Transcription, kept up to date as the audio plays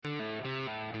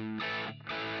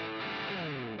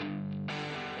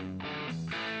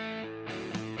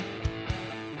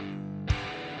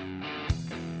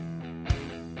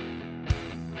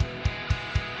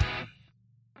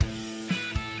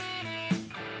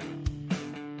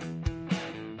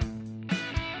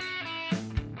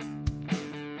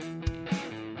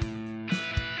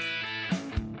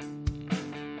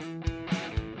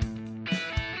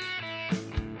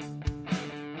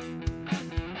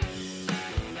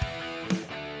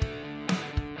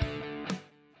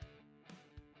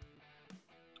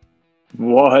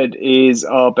What is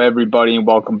up, everybody, and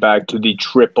welcome back to the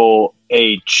Triple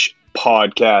H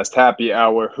podcast. Happy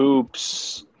Hour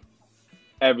Hoops,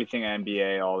 everything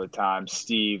NBA all the time.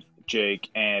 Steve,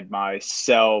 Jake, and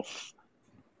myself.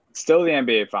 Still the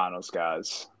NBA Finals,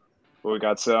 guys. But we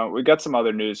got some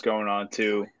other news going on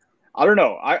too. I don't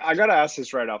know. I gotta ask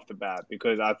this right off the bat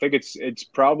because I think it's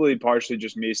probably partially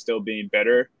just me still being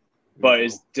bitter.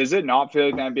 But does it not feel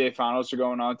like the NBA Finals are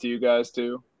going on to you guys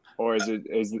too? Or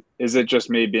is it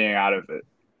just me being out of it?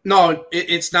 No,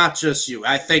 it's not just you.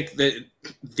 I think that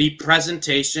the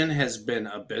presentation has been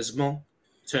abysmal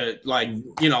to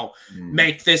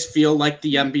make this feel like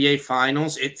the NBA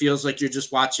Finals. It feels like you're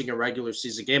just watching a regular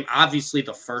season game. Obviously,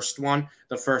 the first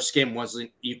game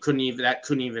wasn't. Couldn't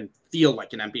even feel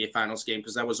like an NBA Finals game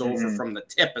because that was over from the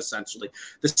tip essentially.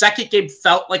 The second game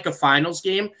felt like a Finals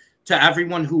game to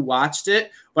everyone who watched it.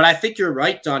 But I think you're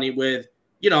right, Donnie, with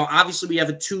obviously we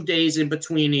have 2 days in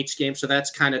between each game, so that's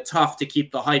kind of tough to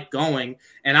keep the hype going.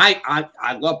 And I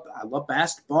love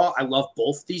basketball. I love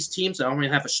both these teams. I don't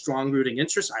really have a strong rooting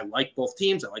interest. I like both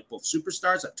teams. I like both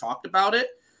superstars. I've talked about it,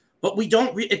 but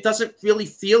it doesn't really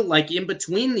feel like in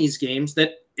between these games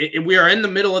that we are in the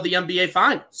middle of the NBA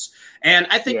Finals. And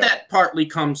I think that partly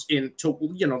comes into,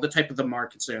 the type of the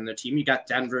markets that are in their team. You got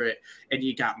Denver and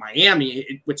you got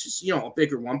Miami, which is, a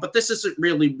bigger one. But this isn't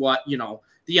really what,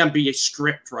 the NBA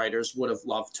script writers would have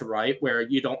loved to write, where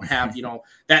you don't have,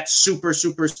 that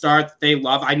superstar that they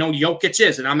love. I know Jokic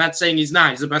is, and I'm not saying he's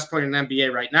not. He's the best player in the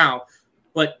NBA right now.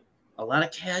 But a lot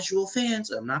of casual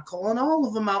fans, I'm not calling all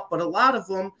of them out, but a lot of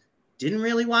them didn't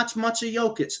really watch much of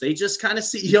Jokic. They just kind of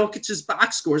see Jokic's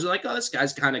box scores and like, oh, this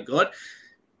guy's kind of good.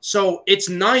 So it's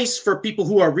nice for people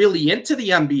who are really into the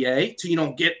NBA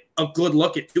to, get a good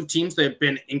look at two teams that have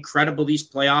been incredible. These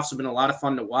playoffs have been a lot of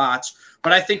fun to watch.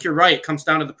 But I think you're right. It comes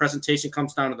down to the presentation,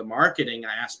 comes down to the marketing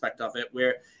aspect of it,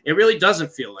 where it really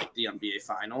doesn't feel like the NBA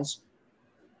Finals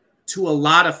to a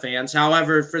lot of fans.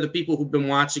 However, for the people who've been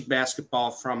watching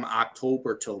basketball from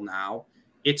October till now,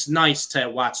 it's nice to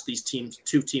watch these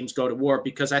two teams go to war,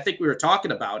 because I think we were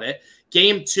talking about it.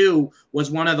 Game 2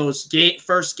 was one of those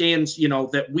first games,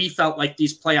 that we felt like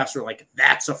these playoffs were like,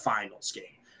 that's a finals game.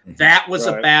 That was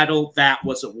a battle. That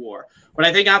was a war. But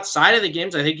I think outside of the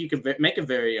games, I think you could make a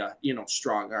very,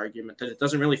 strong argument that it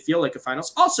doesn't really feel like a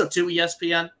finals. Also, too,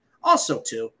 ESPN. Also,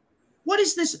 too, what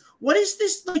is this? What is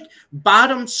this like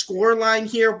bottom score line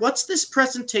here? What's this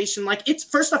presentation like?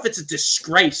 First off, it's a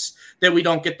disgrace that we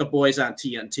don't get the boys on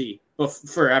TNT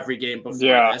for every game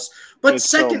before this. But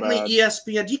secondly, so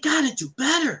ESPN, you got to do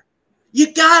better.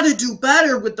 You got to do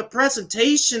better with the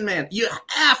presentation, man. You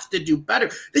have to do better.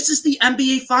 This is the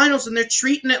NBA Finals, and they're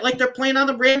treating it like they're playing on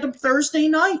a random Thursday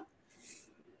night.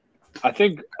 I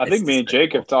think me and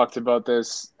Jake have talked about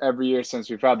this every year since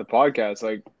we've had the podcast.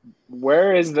 Like,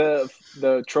 where is the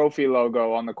trophy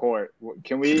logo on the court?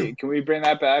 Can we bring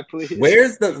that back, please?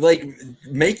 Where's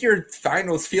make your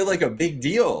finals feel like a big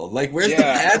deal? Like, where's the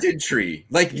pageantry?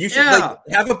 Like, you should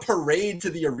have a parade to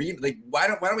the arena. Like, why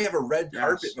don't we have a red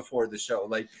carpet before the show?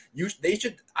 Like, they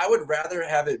should. I would rather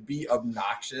have it be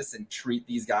obnoxious and treat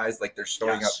these guys like they're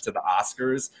showing up to the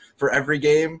Oscars for every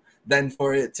game than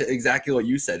for it to exactly what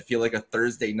you said, feel like a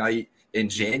Thursday night in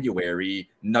January,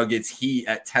 Nuggets Heat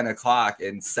at 10 o'clock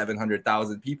and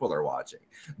 700,000 people are watching.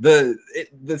 The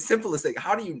simplest thing,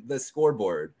 the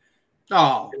scoreboard?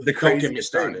 Oh, the crazy don't get me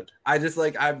started. I just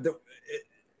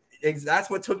that's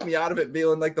what took me out of it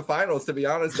feeling like the finals, to be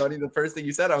honest, Donnie. The first thing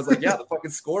you said, I was like, yeah, the fucking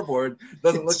scoreboard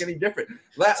doesn't look any different.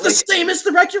 It's the same as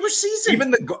the regular season.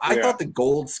 Even I thought the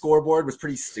gold scoreboard was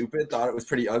pretty stupid, thought it was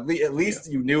pretty ugly. At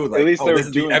least you knew, this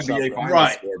is the NBA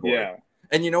Finals scoreboard. Yeah.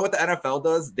 And you know what the NFL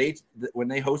does? When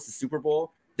they host the Super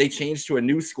Bowl, they change to a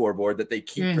new scoreboard that they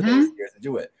keep for those years to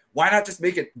do it. Why not just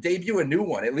debut a new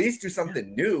one? At least do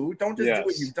something new. Don't just do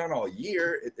what you've done all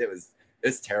year.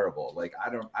 It's terrible. Like, I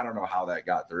don't know how that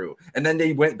got through. And then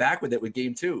they went back with it with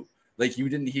game 2. Like,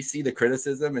 didn't he see the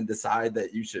criticism and decide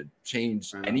that you should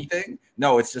change anything?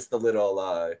 No, it's just the little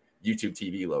YouTube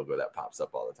TV logo that pops up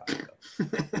all the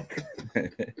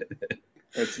time.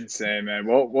 That's insane, man.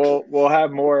 We'll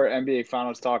have more NBA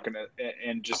Finals talking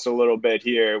in just a little bit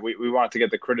here. We want to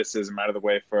get the criticism out of the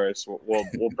way first.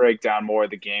 We'll break down more of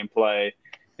the gameplay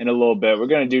in a little bit. We're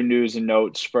gonna do news and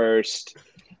notes first,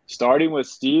 starting with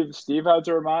Steve. Steve had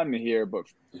to remind me here, but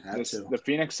the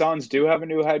Phoenix Suns do have a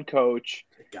new head coach,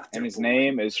 and his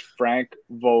name is Frank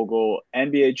Vogel,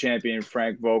 NBA champion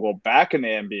Frank Vogel, back in the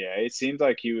NBA. It seems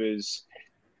like he was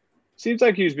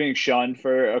being shunned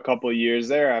for a couple of years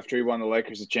there after he won the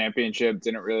Lakers a championship.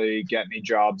 Didn't really get any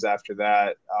jobs after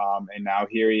that. And now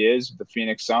here he is with the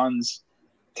Phoenix Suns,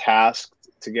 tasked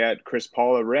to get Chris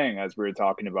Paul a ring, as we were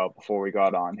talking about before we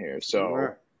got on here. So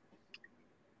Sure.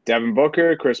 Devin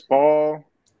Booker, Chris Paul,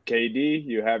 KD,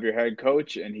 you have your head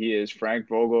coach, and he is Frank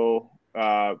Vogel.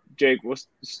 Jake, we'll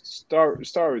start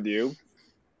with you.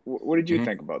 What did you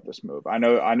think about this move? I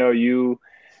know you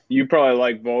probably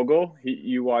like Vogel.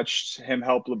 You watched him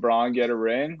help LeBron get a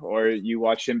ring, or you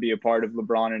watched him be a part of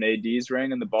LeBron and AD's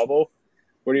ring in the bubble.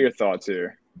 What are your thoughts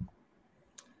here?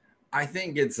 I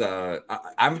think it's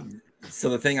I'm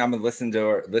a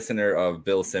listener of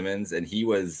Bill Simmons, and he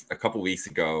was a couple weeks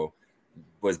ago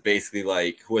was basically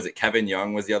like, who was it? Kevin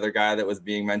Young was the other guy that was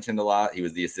being mentioned a lot. He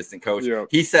was the assistant coach. Yep.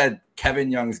 He said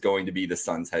Kevin Young's going to be the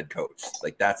Suns head coach.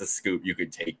 Like, that's a scoop. You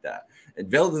could take that. And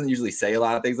Bill doesn't usually say a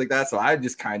lot of things like that. So I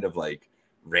just kind of like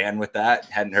ran with that.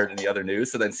 Hadn't heard any other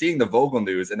news. So then seeing the Vogel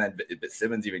news, and then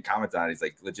Simmons even commented on it. He's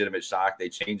like, legitimate shock. They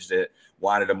changed it.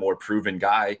 Wanted a more proven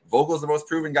guy. Vogel's the most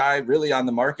proven guy really on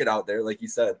the market out there. Like you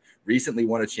said, recently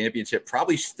won a championship.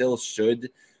 Probably still should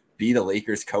be the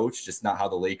Lakers coach, just not how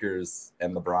the Lakers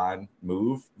and LeBron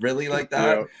move really like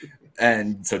that. Yeah.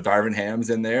 And so Darvin Ham's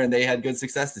in there, and they had good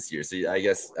success this year. So I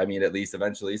guess, I mean, at least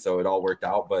eventually, so it all worked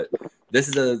out. But this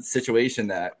is a situation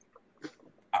that,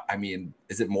 I mean,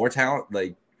 is it more talent?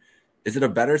 Like, is it a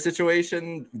better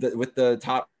situation with the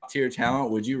top tier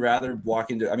talent? Would you rather walk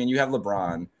into, I mean, you have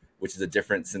LeBron, which is a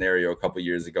different scenario a couple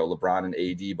years ago, LeBron and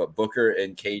AD, but Booker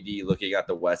and KD looking at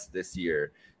the West this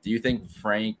year. Do you think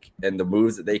Frank and the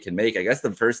moves that they can make, I guess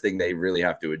the first thing they really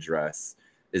have to address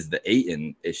is the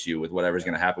Ayton issue with whatever's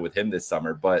going to happen with him this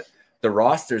summer. But the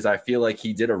rosters, I feel like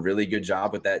he did a really good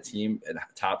job with that team and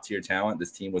top tier talent.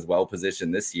 This team was well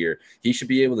positioned this year. He should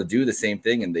be able to do the same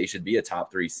thing, and they should be a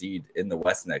top 3 seed in the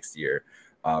West next year.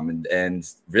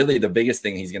 And really the biggest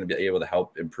thing he's going to be able to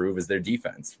help improve is their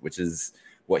defense, which is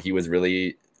what he was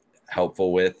really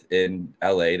helpful with in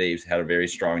LA. They had a very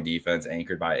strong defense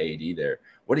anchored by AD there.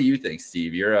 What do you think,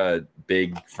 Steve? You're a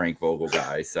big Frank Vogel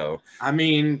guy. So, I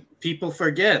mean, people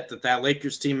forget that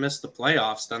Lakers team missed the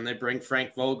playoffs. Then they bring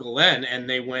Frank Vogel in and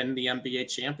they win the NBA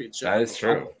championship. That is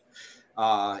true.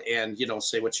 And, you know,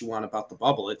 say what you want about the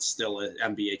bubble. It's still an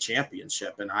NBA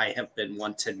championship. And I have been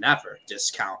one to never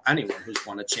discount anyone who's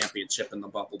won a championship in the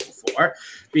bubble before,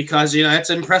 because, you know, it's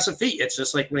an impressive feat. It's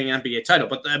just like winning an NBA title.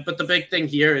 But the big thing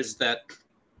here is that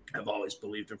I've always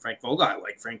believed in Frank Vogel. I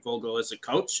like Frank Vogel as a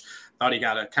coach. Thought he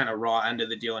got a kind of raw end of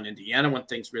the deal in Indiana when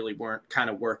things really weren't kind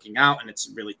of working out, and it's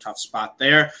a really tough spot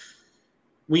there.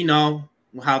 We know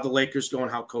how the Lakers go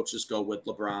and how coaches go with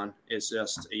LeBron. It's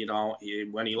just, you know,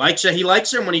 when he likes you, he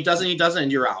likes you, and when he doesn't, and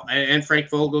you're out. And Frank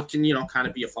Vogel can, you know, kind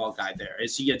of be a fall guy there.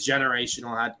 Is he a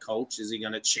generational head coach? Is he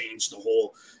going to change the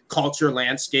whole culture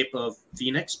landscape of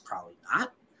Phoenix? Probably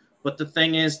not. But the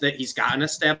thing is that he's got an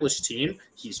established team.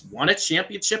 He's won a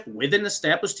championship with an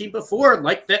established team before.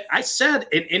 Like that, I said,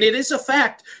 and it is a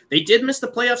fact. They did miss the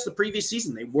playoffs the previous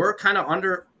season. They were kind of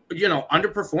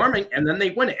underperforming, and then they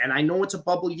win it. And I know it's a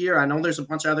bubble year. I know there's a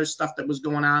bunch of other stuff that was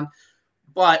going on,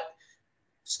 but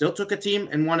still took a team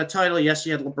and won a title. Yes,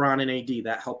 you had LeBron and AD.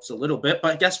 That helps a little bit.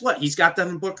 But guess what? He's got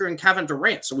Devin Booker and Kevin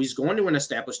Durant. So he's going to an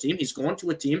established team. He's going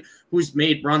to a team who's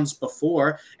made runs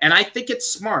before. And I think it's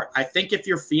smart. I think if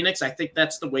you're Phoenix, I think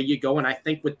that's the way you go. And I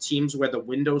think with teams where the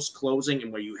window's closing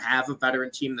and where you have a veteran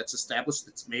team that's established,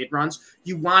 that's made runs,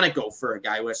 you want to go for a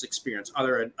guy who has experience,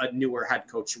 a newer head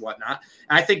coach or whatnot.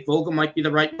 And I think Vogel might be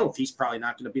the right move. He's probably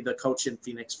not going to be the coach in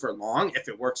Phoenix for long. If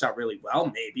it works out really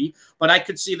well, maybe. But I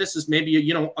could see this as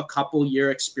maybe a couple year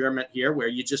experiment here where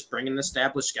you just bring an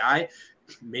established guy,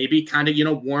 maybe kind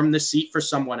of, warm the seat for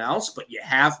someone else, but you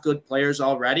have good players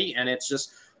already, and it's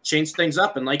just changed things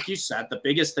up. And like you said, the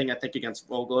biggest thing I think against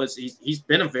Vogel is he's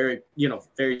been a very,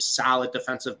 very solid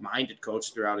defensive minded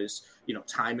coach throughout his,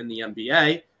 time in the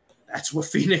NBA. That's where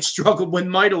Phoenix struggled with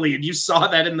mightily, and you saw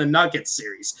that in the Nuggets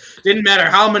series. Didn't matter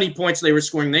how many points they were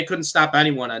scoring. They couldn't stop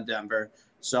anyone on Denver.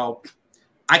 So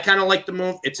I kind of like the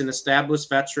move. It's an established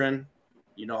veteran.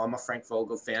 I'm a Frank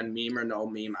Vogel fan, meme or no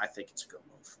meme. I think it's a good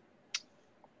move.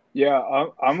 Yeah,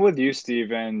 I'm with you,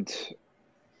 Steve, and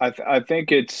I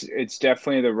think it's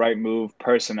definitely the right move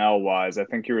personnel-wise. I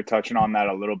think you were touching on that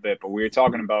a little bit, but we were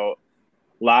talking about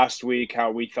last week how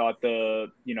we thought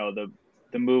the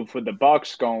move with the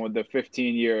Bucks going with the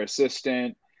 15-year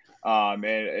assistant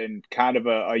and kind of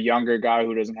a younger guy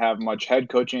who doesn't have much head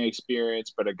coaching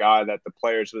experience, but a guy that the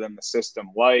players within the system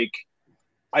like.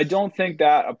 I don't think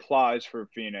that applies for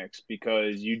Phoenix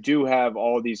because you do have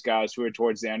all these guys who are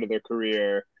towards the end of their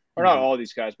career, or not all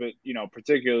these guys, but,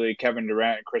 particularly Kevin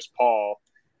Durant and Chris Paul,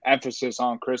 emphasis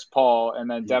on Chris Paul, and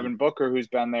then Devin Booker, who's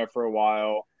been there for a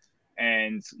while.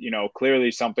 And,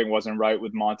 clearly something wasn't right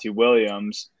with Monty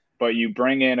Williams. but you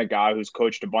bring in a guy who's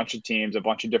coached a bunch of teams, a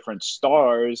bunch of different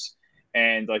stars,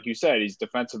 and like you said, he's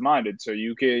defensive minded. So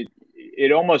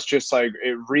it almost just like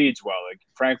it reads well. Like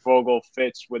Frank Vogel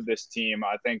fits with this team.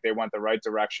 I think they went the right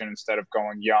direction instead of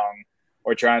going young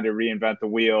or trying to reinvent the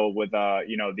wheel with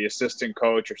the assistant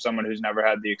coach or someone who's never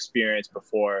had the experience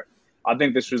before. I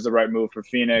think this was the right move for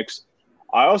Phoenix.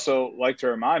 I also like to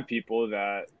remind people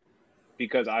that,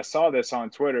 because I saw this on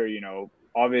Twitter,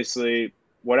 obviously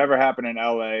whatever happened in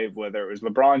LA, whether it was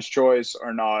LeBron's choice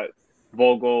or not,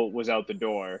 Vogel was out the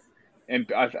door.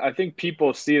 And I think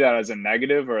people see that as a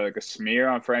negative or like a smear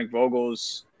on Frank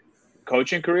Vogel's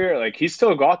coaching career. Like, he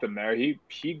still got them there. He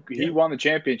won the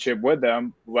championship with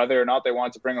them. Whether or not they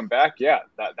wanted to bring him back,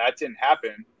 that didn't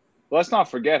happen. But let's not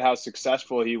forget how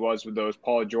successful he was with those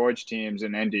Paul George teams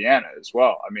in Indiana as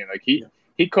well. I mean, like he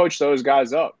coached those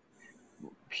guys up.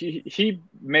 He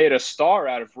made a star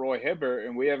out of Roy Hibbert,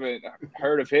 and we haven't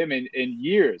heard of him in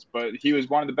years. But he was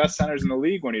one of the best centers in the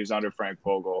league when he was under Frank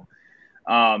Vogel.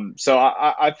 So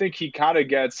I think he kind of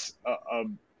gets a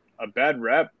bad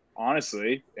rep,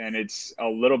 honestly, and it's a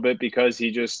little bit because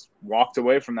he just walked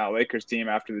away from that Lakers team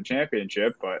after the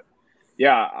championship. But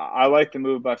yeah, I like the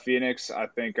move by Phoenix. I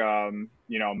think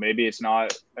maybe it's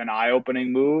not an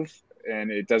eye-opening move and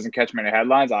it doesn't catch many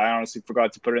headlines. I honestly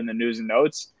forgot to put it in the news and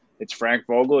notes. It's Frank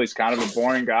Vogel. He's kind of a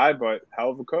boring guy, but hell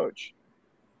of a coach.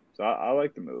 So I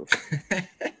like the move.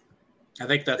 I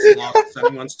think that's the longest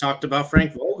anyone's talked about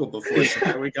Frank Vogel before. So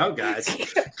there we go, guys.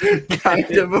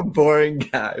 Kind of a boring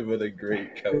guy, but a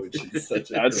great coach. He's such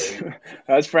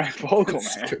that's Frank Vogel,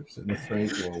 man.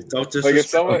 Frank Vogel. Don't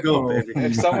disrespect Vogel, baby.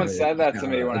 If someone said that to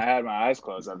me when I had my eyes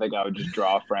closed, I think I would just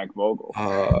draw Frank Vogel.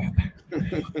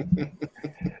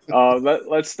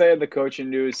 Let's stay in the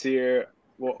coaching news here.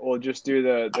 We'll just do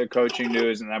the coaching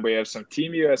news, and then we have some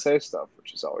Team USA stuff,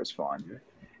 which is always fun.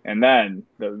 And then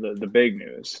the big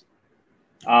news.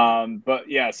 But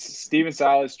yes, Steven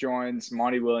Silas joins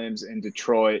Monty Williams in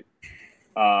Detroit.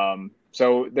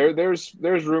 So there's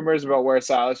rumors about where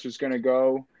Silas was going to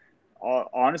go.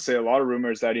 Honestly, a lot of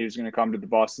rumors that he was going to come to the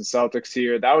Boston Celtics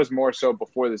here. That was more so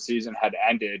before the season had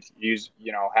ended. He was,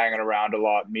 hanging around a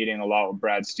lot, meeting a lot with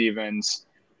Brad Stevens.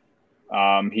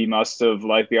 He must have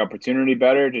liked the opportunity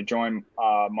better to join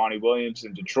Monty Williams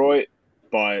in Detroit.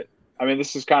 But, I mean,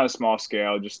 this is kind of small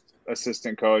scale, just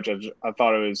assistant coach. I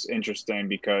thought it was interesting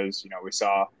because, we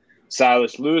saw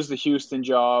Silas lose the Houston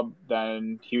job.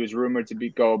 Then he was rumored to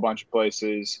go a bunch of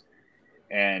places.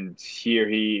 And here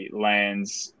he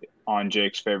lands on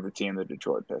Jake's favorite team, the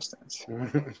Detroit Pistons.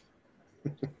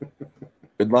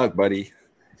 Good luck, buddy.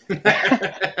 Hey,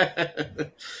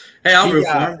 I'll root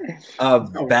for him. A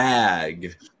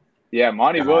bag. Yeah,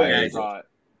 Monty Williams got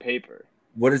paper.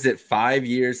 What is it? 5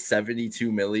 years,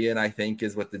 $72 million, I think,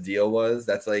 is what the deal was.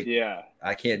 That's like, yeah,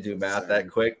 I can't do math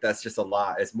that quick. That's just a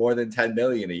lot. It's more than $10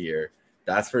 million a year.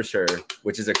 That's for sure,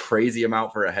 which is a crazy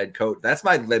amount for a head coach. That's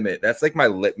my limit. That's like my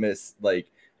litmus,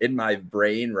 like in my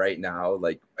brain right now.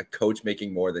 Like, a coach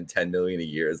making more than $10 million a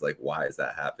year is like, why is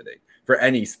that happening for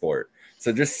any sport?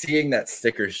 So just seeing that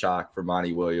sticker shock for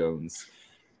Monty Williams,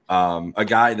 a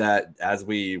guy that, as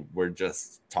we were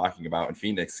just talking about in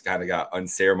Phoenix, kind of got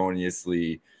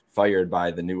unceremoniously fired by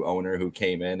the new owner who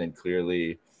came in and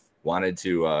clearly wanted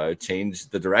to change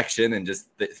the direction and just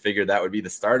figured that would be the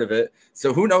start of it.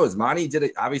 So who knows? Monty did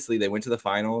it. Obviously, they went to the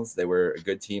finals. They were a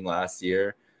good team last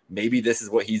year. Maybe this is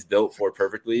what he's built for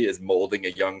perfectly, is molding a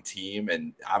young team.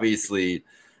 And obviously,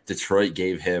 Detroit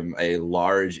gave him a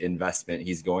large investment.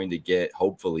 He's going to get,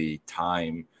 hopefully,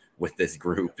 time with this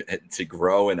group to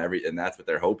grow and that's what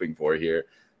they're hoping for here.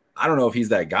 I don't know if he's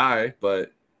that guy,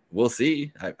 but we'll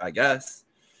see, I guess.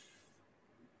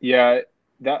 Yeah,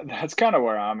 that's kind of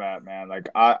where I'm at, man. Like,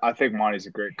 I think Monty's a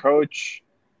great coach.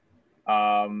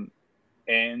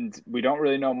 And we don't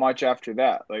really know much after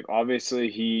that. Like, obviously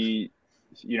he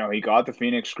got the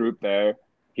Phoenix group there.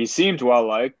 He seemed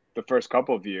well-liked the first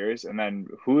couple of years, and then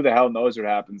who the hell knows what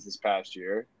happens this past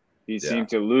year. He seemed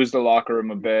to lose the locker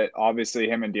room a bit. Obviously,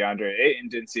 him and DeAndre Ayton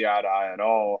didn't see eye to eye at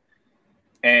all.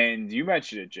 And you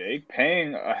mentioned it, Jake.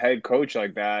 Paying a head coach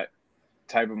like that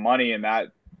type of money in that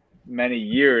many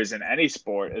years in any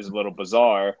sport is a little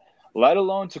bizarre, let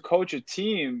alone to coach a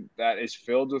team that is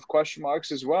filled with question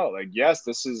marks as well. Like, yes,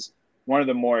 this is one of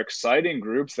the more exciting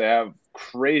groups. They have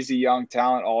crazy young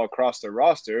talent all across their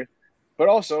roster, but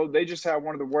also they just have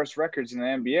one of the worst records in the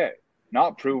NBA.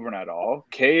 Not proven at all.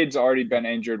 Cade's already been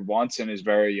injured once in his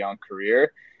very young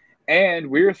career. And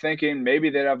we were thinking maybe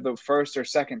they'd have the first or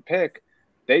second pick.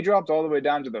 They dropped all the way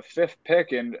down to the fifth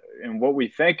pick in what we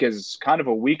think is kind of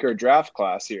a weaker draft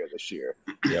class here this year.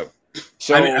 Yep.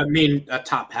 So I mean a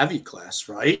top-heavy class,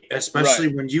 right?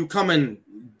 Especially when you come in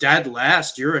dead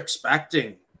last, you're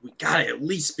expecting we got to at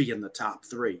least be in the top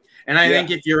 3. And I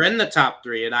think if you're in the top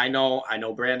 3, and I know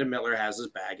Brandon Miller has his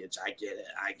baggage. I get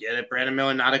it. Brandon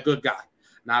Miller, not a good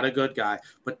guy.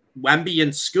 But Wemby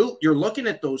and Scoot, you're looking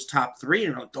at those top 3,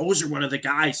 and like, those are one of the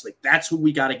guys. Like, that's who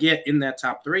we got to get in that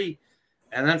top 3.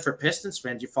 And then for Pistons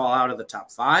fans, you fall out of the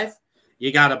top 5.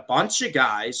 You got a bunch of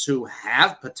guys who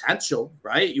have potential,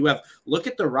 right? Look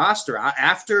at the roster.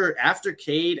 After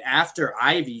Cade, after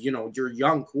Ivy, your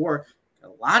young core, a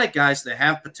lot of guys that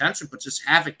have potential but just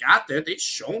haven't got there. They've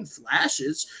shown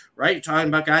flashes, right? You're talking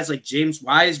about guys like James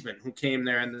Wiseman, who came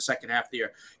there in the second half of the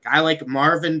year. Guy like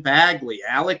Marvin Bagley,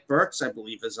 Alec Burks, I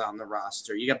believe, is on the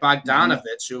roster. You got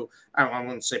Bogdanovich, who I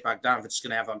wouldn't say Bogdanovich is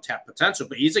going to have untapped potential,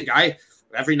 but he's a guy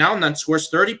every now and then scores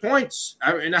 30 points.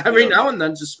 Every now and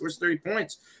then just scores 30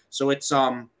 points. So it's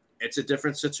a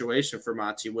different situation for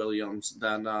Monty Williams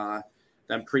than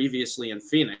previously in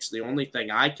Phoenix. The only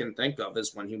thing I can think of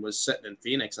is when he was sitting in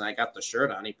Phoenix and I got the shirt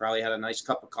on, he probably had a nice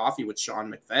cup of coffee with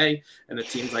Sean McVay, and the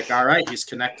team's like, all right, he's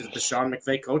connected to the Sean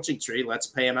McVay coaching tree. Let's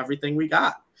pay him everything we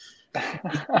got.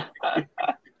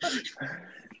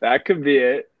 That could be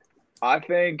it. I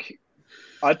think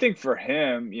for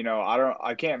him,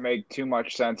 I can't make too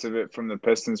much sense of it from the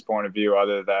Pistons' point of view,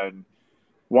 other than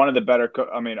one of the better.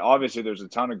 Obviously, there's a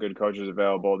ton of good coaches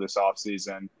available this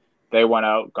offseason. They went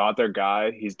out, got their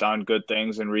guy. He's done good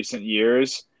things in recent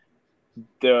years.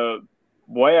 The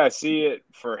way I see it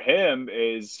for him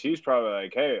is he's probably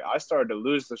like, hey, I started to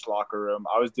lose this locker room.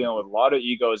 I was dealing with a lot of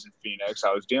egos in Phoenix.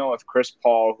 I was dealing with Chris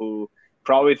Paul, who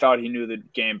probably thought he knew the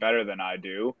game better than I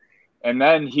do. And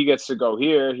then he gets to go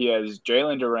here. He has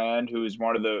Jalen Duran, who's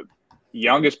one of the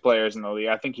youngest players in the league.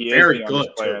 I think he is the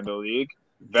youngest player in the league.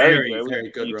 Very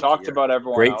good. You talked about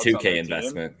everyone Great else 2K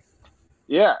investment.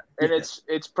 Yeah, and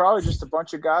it's probably just a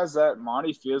bunch of guys that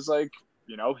Monty feels like,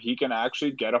 he can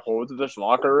actually get a hold of this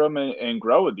locker room and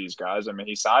grow with these guys. I mean,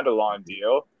 he signed a long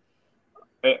deal.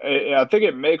 I think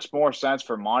it makes more sense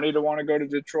for Monty to want to go to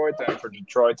Detroit than for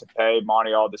Detroit to pay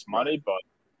Monty all this money,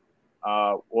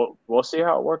 but we'll see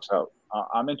how it works out.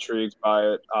 I'm intrigued by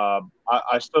it.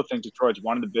 I still think Detroit's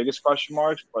one of the biggest question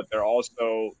marks, but they're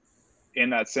also, in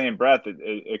that same breath,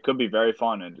 it could be very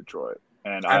fun in Detroit.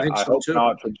 And I hope too.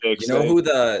 Not for Jake's sake. Who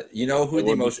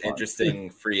the most interesting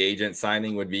free agent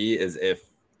signing would be is if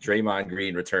Draymond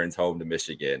Green returns home to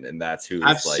Michigan, and that's who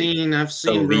I've seen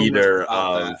the leader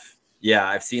of that. Yeah,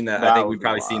 I've seen that. I think we've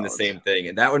probably seen the same thing,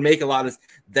 and that would make a lot of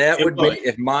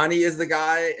if Monty is the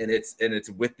guy, and it's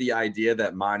with the idea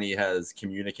that Monty has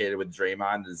communicated with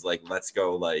Draymond is like, let's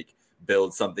go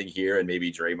build something here, and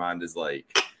maybe Draymond is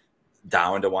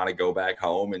down to want to go back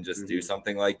home and just do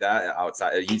something like that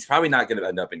outside. He's probably not going to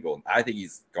end up in Golden. I think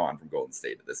he's gone from Golden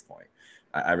State at this point.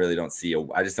 I really don't see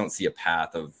I just don't see a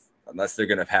path of, unless they're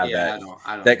going to have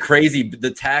that crazy,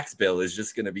 the tax bill is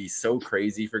just going to be so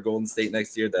crazy for Golden State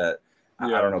next year that I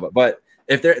don't know. But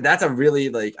if that's a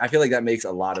really I feel like that makes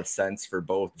a lot of sense for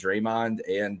both Draymond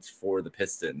and for the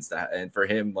Pistons, and for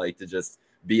him to just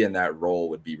be in that role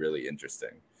would be really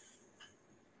interesting.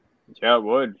 Yeah, it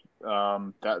would.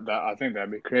 That I think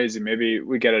that'd be crazy. Maybe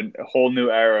we get a whole new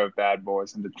era of bad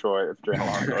boys in Detroit if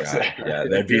Draymond goes there. Yeah,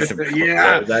 that'd be some.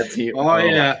 That team.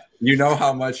 You know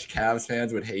how much Cavs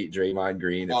fans would hate Draymond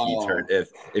Green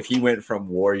if he went from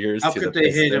Warriors to the Pistons. How could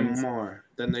they hate him more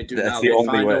than they do now? That's the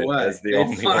only way. That's the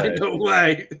only way. Find a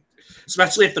way.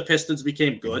 Especially if the Pistons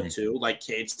became good too, like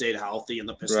Cade stayed healthy and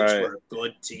the Pistons were a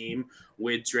good team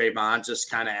with Draymond just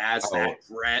kind of as that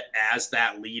threat, as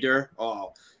that leader.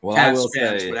 Cavs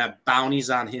fans would have bounties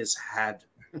on his head.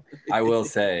 I will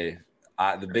say,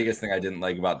 the biggest thing I didn't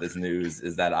like about this news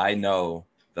is that I know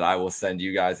that I will send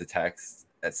you guys a text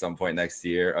at some point next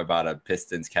year about a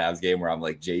Pistons Cavs game where I'm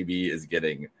like, JB is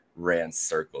getting ran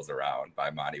circles around by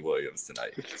Monty Williams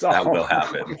tonight. That will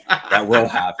happen. That will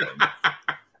happen.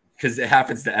 Because it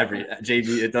happens to every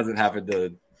JB. It doesn't happen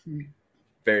to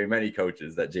very many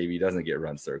coaches that JB doesn't get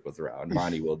run circles around.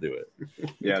 Monty will do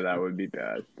it. Yeah, that would be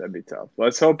bad. That'd be tough.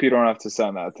 Let's hope you don't have to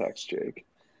send that text, Jake.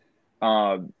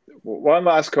 One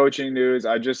last coaching news.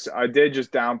 I did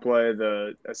just downplay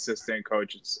the assistant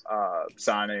coach's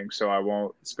signing, so I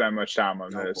won't spend much time on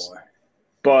this. Boy.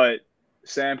 But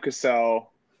Sam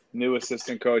Cassell, new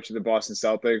assistant coach of the Boston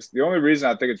Celtics. The only reason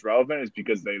I think it's relevant is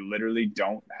because they literally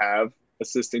don't have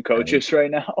assistant coaches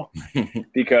right now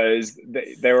because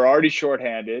they were already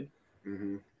shorthanded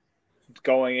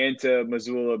going into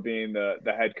Missoula being the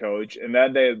head coach, and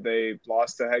then they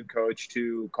lost the head coach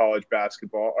to college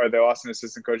basketball, or they lost an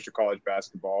assistant coach to college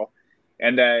basketball,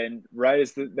 and then right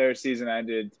as their season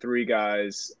ended, 3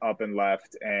 guys up and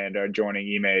left and are joining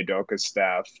Ime Udoka's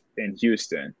staff in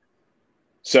Houston.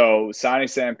 So signing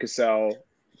Sam Cassell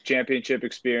championship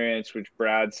experience, which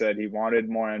Brad said he wanted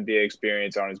more NBA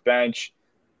experience on his bench.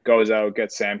 Goes out,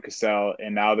 gets Sam Cassell,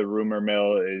 and now the rumor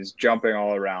mill is jumping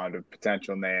all around of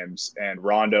potential names, and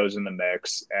Rondo's in the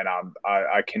mix, and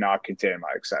I cannot contain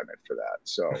my excitement for that.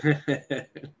 So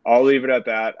I'll leave it at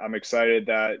that. I'm excited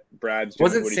that Brad's doing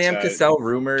wasn't what he Sam said. Cassell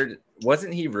rumored?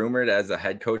 Wasn't he rumored as a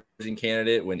head coaching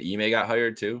candidate when Ime got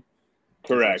hired too?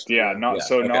 Correct. Yeah.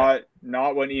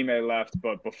 Not when Ime left,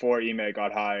 but before Ime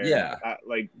got hired. Yeah.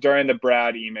 Like during the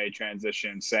Brad Ime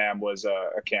transition, Sam was a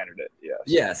candidate. Yes.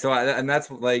 Yeah. So and that's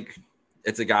like,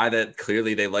 it's a guy that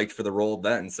clearly they liked for the role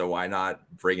then. So why not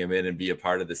bring him in and be a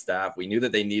part of the staff? We knew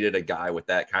that they needed a guy with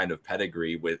that kind of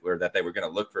pedigree, or that they were going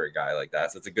to look for a guy like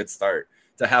that. So it's a good start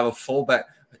to have a full bench.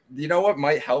 You know what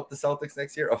might help the Celtics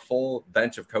next year? A full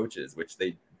bench of coaches, which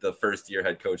the first year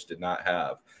head coach did not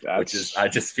have, which is, I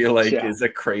just feel like is a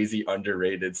crazy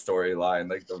underrated storyline,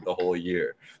 like the whole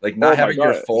year. Like not having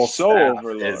your full staff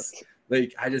overlooked. Is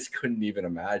like, I just couldn't even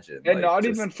imagine. And like, not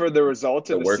even for the result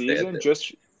of the season,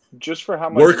 just for how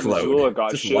much workload, Missoula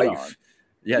got just shit life. on.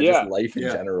 Yeah, just life in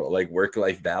general. Like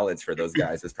work-life balance for those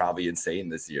guys was probably insane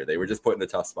this year. They were just put in a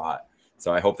tough spot.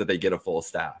 So I hope that they get a full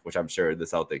staff, which I'm sure the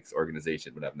Celtics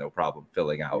organization would have no problem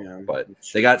filling out. Yeah, but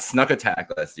they got snuck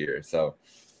attack last year, so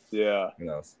yeah, who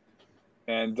knows?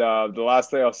 And the last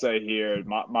thing I'll say here,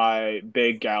 my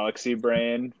big galaxy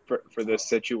brain for this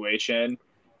situation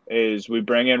is we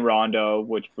bring in Rondo,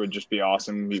 which would just be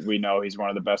awesome. We know he's one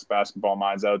of the best basketball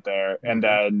minds out there. Mm-hmm. And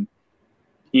then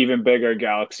even bigger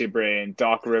galaxy brain,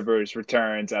 Doc Rivers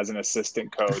returns as an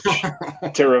assistant coach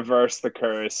to reverse the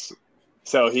curse.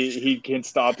 So he can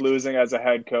stop losing as a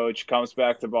head coach, comes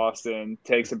back to Boston,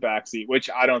 takes a backseat,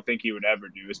 which I don't think he would ever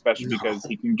do, especially because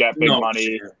he can get big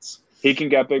money. Chance. He can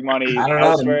get big money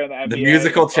elsewhere in the NBA. The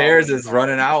musical chairs is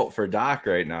running out for Doc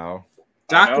right now.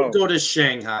 Doc will go to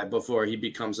Shanghai before he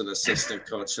becomes an assistant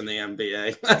coach in the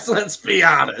NBA. Let's be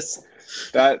honest.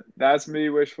 That's me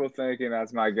wishful thinking.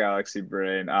 That's my galaxy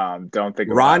brain. Don't think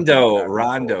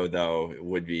Rondo though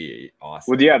would be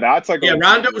awesome. Well, yeah, that's like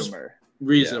Rondo was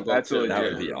reasonable. Yeah, that's really that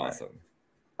would be awesome.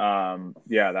 I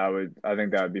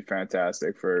think that would be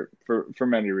fantastic for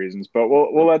many reasons. But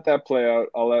we'll let that play out.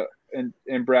 I'll let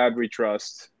in Brad we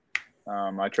trust.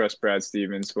 I trust Brad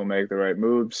Stevens will make the right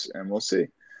moves, and we'll see.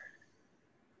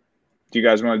 Do you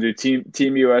guys want to do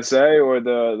Team USA or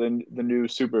the new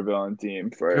supervillain team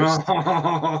first?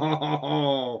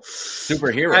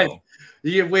 Superhero.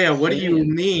 What do you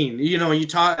mean? You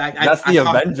talk. That's the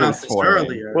Avengers for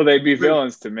earlier. Well, they'd be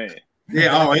villains to me.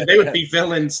 Yeah, they would be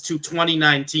villains to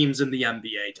 29 teams in the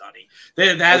NBA, Tony.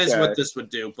 That is what this would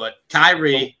do. But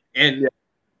Kyrie,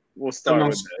 we'll start the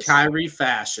with most this. Kyrie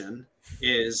fashion,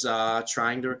 is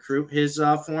trying to recruit his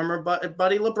former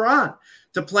buddy LeBron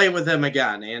to play with him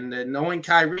again. And knowing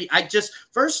Kyrie,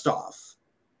 first off,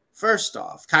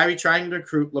 Kyrie trying to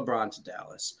recruit LeBron to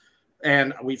Dallas.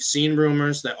 And we've seen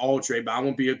rumors that, Draymond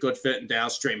will be a good fit in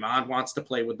Dallas. Draymond wants to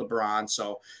play with LeBron.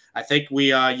 So I think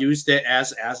we used it as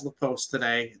the post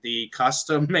today, the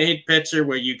custom-made picture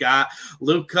where you got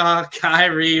Luka,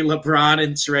 Kyrie, LeBron,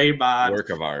 and Draymond.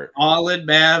 Work of art. All in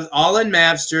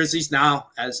Mavs jerseys. Now,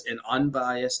 as an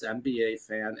unbiased NBA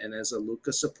fan and as a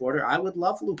Luka supporter, I would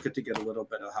love Luka to get a little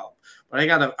bit of help. But a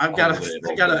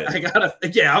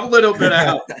little bit of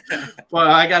help. But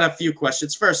I got a few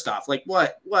questions. First off, like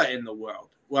what in the world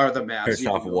are the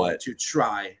Mavs to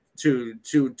try to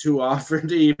offer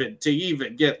to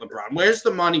even get LeBron? Where's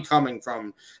the money coming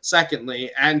from?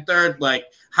 Secondly, and third, like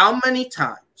how many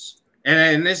times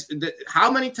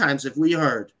how many times have we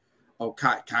heard,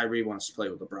 Kyrie wants to play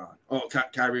with LeBron.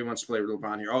 Kyrie wants to play with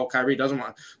LeBron here. Kyrie doesn't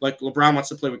want, like LeBron wants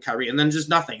to play with Kyrie, and then just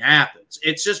nothing happens.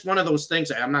 It's just one of those things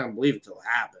that I'm not going to believe until it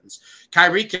happens.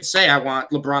 Kyrie can say, I want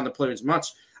LeBron to play as much.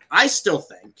 I still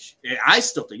think, you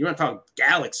want to talk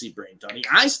galaxy brain, Tony,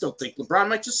 I still think LeBron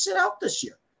might just sit out this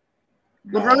year.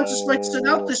 LeBron just might sit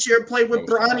out this year and play with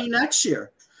Bronny next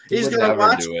year. We're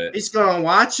gonna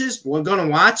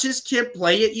watch his kid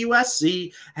play at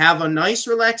USC, have a nice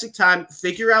relaxing time,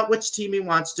 figure out which team he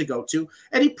wants to go to,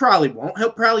 and he probably won't.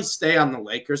 He'll probably stay on the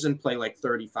Lakers and play like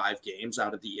 35 games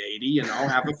out of the 80,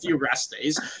 have a few rest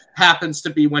days. Happens to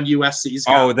be when USC's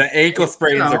got, the ankle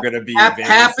sprains are going to be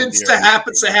happens to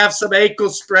have some ankle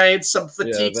sprains, some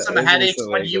fatigue, some headaches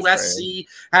when USC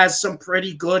has some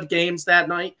pretty good games that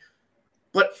night.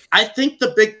 But I think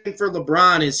the big thing for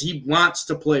LeBron is he wants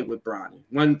to play with Bronny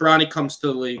when Bronny comes to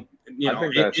the league,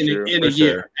 in a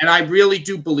year. And I really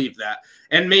do believe that.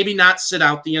 And maybe not sit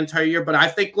out the entire year, but I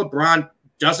think LeBron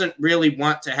doesn't really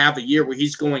want to have a year where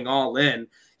he's going all in.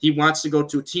 he wants to go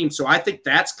to a team. So I think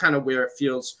that's kind of where it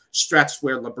feels stretched,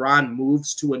 where LeBron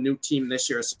moves to a new team this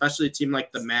year, especially a team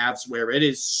like the Mavs, where it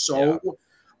is so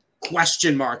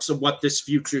question marks of what this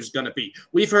future is going to be.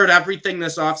 We've heard everything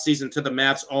this offseason to the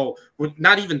Mavs. Oh,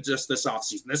 not even just this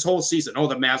offseason, this whole season. Oh,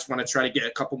 the Mavs want to try to get a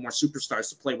couple more superstars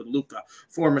to play with Luka,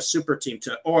 form a super team.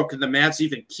 Can the Mavs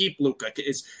even keep Luka?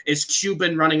 Is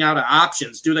Cuban running out of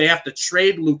options? Do they have to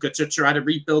trade Luka to try to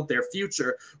rebuild their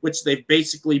future, which they've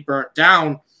basically burnt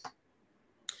down?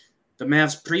 The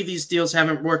Mavs' previous deals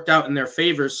haven't worked out in their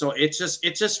favor, so it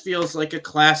just feels like a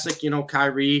classic,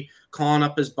 Kyrie calling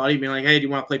up his buddy, being like, hey, do you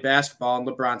want to play basketball? And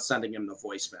LeBron sending him the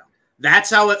voicemail. That's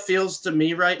how it feels to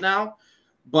me right now.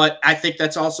 But I think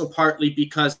that's also partly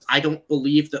because I don't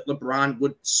believe that LeBron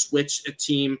would switch a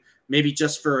team maybe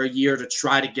just for a year to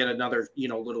try to get another,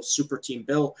 little super team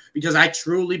built. Because I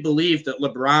truly believe that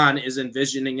LeBron is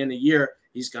envisioning in a year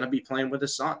he's going to be playing with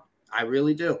his son. I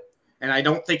really do. And I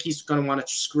don't think he's going to want to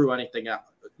screw anything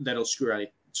up that'll screw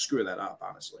that up,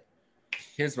 honestly.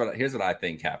 Here's what I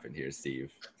think happened here,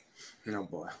 Steve. Oh,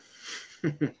 boy.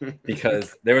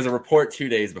 Because there was a report 2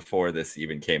 days before this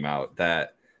even came out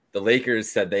that the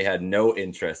Lakers said they had no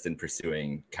interest in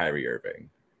pursuing Kyrie Irving,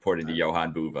 according to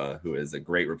Johan Buva, who is a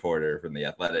great reporter from The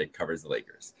Athletic, covers the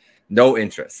Lakers. No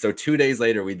interest. So 2 days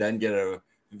later, we then get a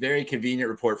very convenient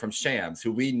report from Shams,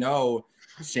 who we know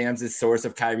Shams' source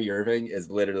of Kyrie Irving is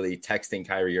literally texting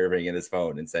Kyrie Irving in his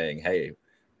phone and saying, hey,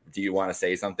 do you want to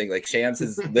say something? Like Shams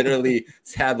has literally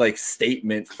had like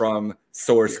statement from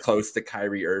source close to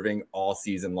Kyrie Irving all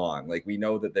season long. Like we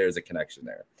know that there's a connection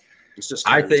there. It's just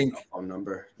I think phone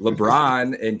number.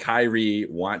 LeBron and Kyrie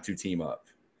want to team up.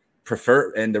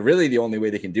 And really the only way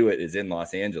they can do it is in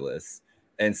Los Angeles.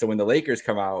 And so when the Lakers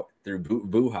come out through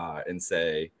Buha and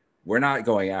say, we're not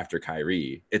going after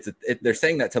Kyrie. They're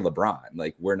saying that to LeBron.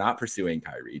 Like, we're not pursuing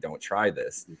Kyrie. Don't try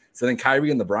this. So then Kyrie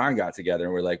and LeBron got together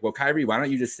and we're like, well, Kyrie, why don't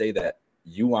you just say that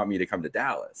you want me to come to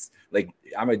Dallas? Like,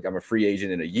 I'm a free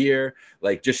agent in a year.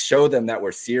 Like, just show them that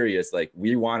we're serious. Like,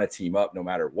 we want to team up no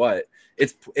matter what.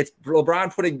 It's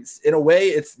LeBron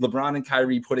it's LeBron and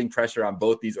Kyrie putting pressure on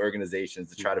both these organizations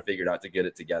to try to figure it out to get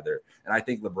it together. And I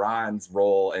think LeBron's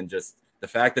role and just the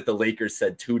fact that the Lakers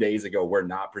said 2 days ago, we're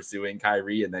not pursuing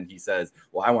Kyrie. And then he says,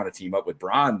 well, I want to team up with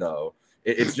Bron, though.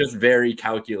 It's just very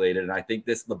calculated. And I think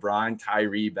this LeBron,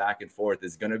 Kyrie back and forth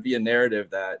is going to be a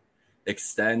narrative that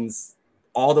extends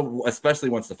especially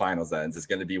once the finals ends, is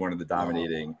going to be one of the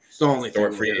dominating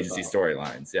free agency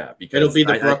storylines. Yeah. Because it'll be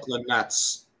the Brooklyn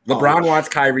Nets. LeBron wants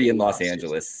Kyrie in Los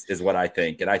Angeles is what I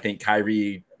think. And I think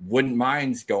Kyrie wouldn't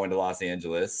mind going to Los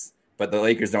Angeles, but the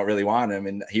Lakers don't really want him,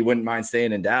 and he wouldn't mind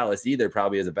staying in Dallas either,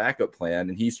 probably as a backup plan.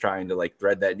 And he's trying to like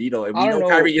thread that needle. And we know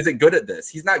Kyrie isn't good at this.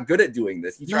 He's not good at doing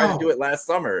this. He tried to do it last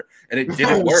summer, and it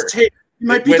didn't work. He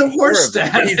might be the worst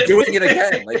at it. He's doing it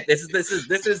again. Like this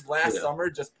is last summer.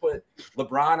 Just put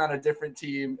LeBron on a different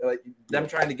team. Like them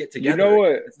trying to get together. You know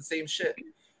what? It's the same shit.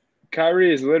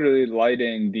 Kyrie is literally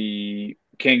lighting the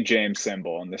King James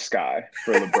symbol in the sky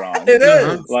for LeBron. It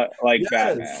is like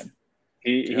Batman.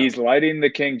 He's lighting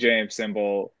the King James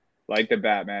symbol like the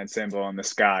Batman symbol in the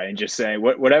sky and just saying,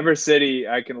 whatever city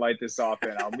I can light this off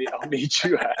in, I'll meet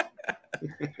you at.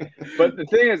 But the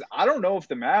thing is, I don't know if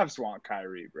the Mavs want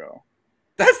Kyrie, bro.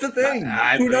 That's the thing.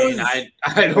 Who knows? I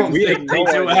don't think they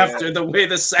do after the way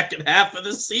the second half of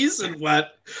the season went.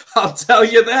 I'll tell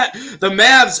you that. The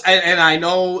Mavs, and I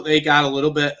know they got a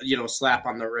little bit, slap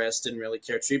on the wrist and really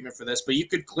care treatment for this, but you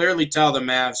could clearly tell the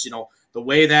Mavs, the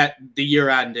way that the year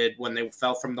ended when they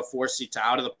fell from the 4 seed to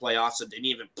out of the playoffs and didn't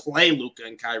even play Luka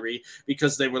and Kyrie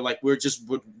because they were like, would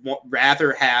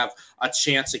rather have a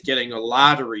chance at getting a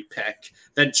lottery pick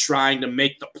than trying to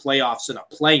make the playoffs in a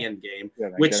play-in game,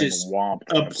 which is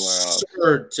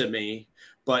absurd to me.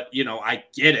 But, I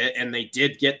get it. And they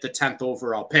did get the 10th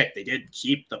overall pick. They did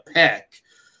keep the pick.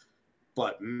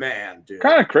 But, man, dude.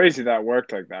 Kind of crazy that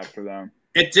worked like that for them.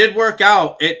 It did work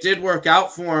out. It did work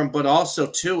out for him, but also,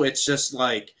 too, it's just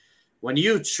like when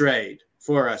you trade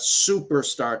for a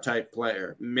superstar type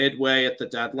player midway at the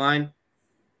deadline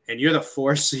and you're the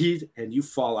 4 seed and you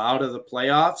fall out of the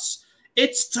playoffs,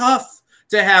 it's tough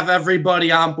to have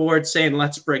everybody on board saying,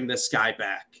 let's bring this guy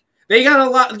back. They got a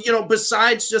lot,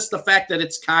 besides just the fact that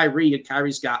it's Kyrie and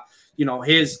Kyrie's got,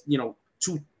 his,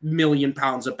 2 million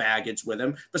pounds of baggage with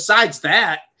him. Besides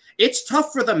that, it's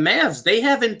tough for the Mavs. They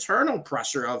have internal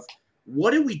pressure of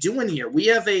what are we doing here? We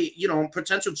have a,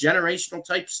 potential generational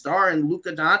type star in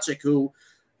Luka Doncic, who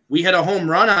we had a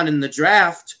home run on in the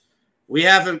draft. We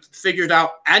haven't figured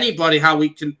out anybody how we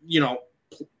can,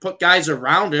 put guys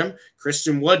around him.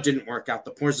 Christian Wood didn't work out.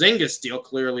 The Porzingis deal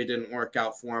clearly didn't work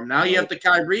out for him. Now you have the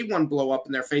Kyrie one blow up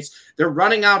in their face. They're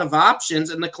running out of options,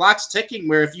 and the clock's ticking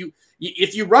where if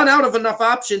you run out of enough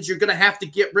options, you're going to have to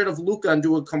get rid of Luka and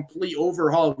do a complete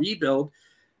overhaul rebuild.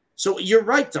 So you're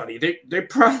right, Dunny. There's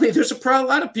probably a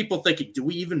lot of people thinking, do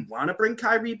we even want to bring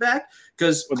Kyrie back?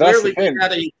 Because clearly we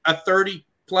had a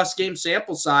 30-plus game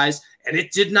sample size, and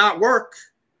it did not work.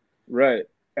 Right.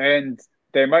 And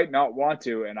they might not want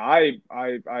to, and I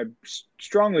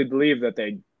strongly believe that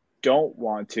they don't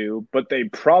want to, but they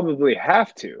probably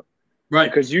have to. Right.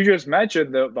 Because you just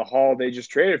mentioned the haul they just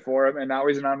traded for him, and now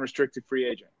he's an unrestricted free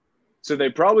agent. So they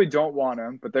probably don't want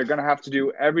him, but they're going to have to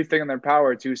do everything in their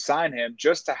power to sign him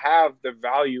just to have the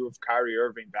value of Kyrie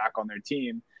Irving back on their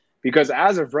team. Because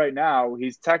as of right now,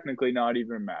 he's technically not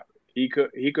even a Maverick.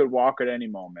 He could walk at any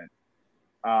moment.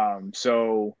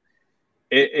 So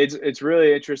it's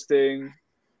really interesting.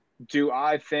 Do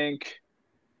I think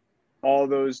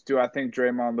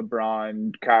Draymond,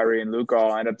 LeBron, Kyrie, and Luka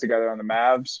all end up together on the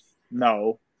Mavs?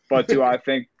 No. But do I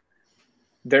think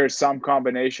there's some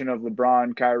combination of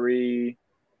LeBron, Kyrie,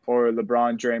 or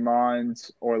LeBron, Draymond,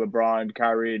 or LeBron,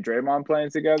 Kyrie, and Draymond playing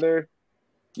together?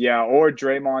 Yeah, or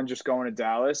Draymond just going to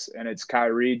Dallas and it's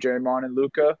Kyrie, Draymond, and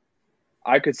Luka.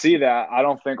 I could see that. I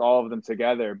don't think all of them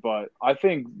together, but I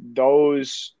think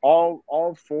those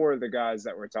all four of the guys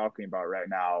that we're talking about right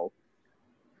now,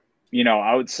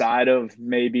 outside of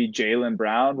maybe Jaylen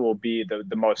Brown, will be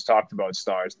the most talked about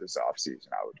stars this offseason,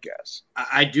 I would guess.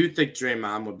 I do think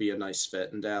Draymond would be a nice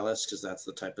fit in Dallas because that's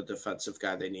the type of defensive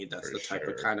guy they need. That's type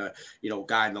of kind of,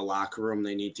 guy in the locker room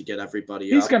they need to get everybody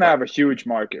He's going to have a huge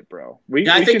market, bro.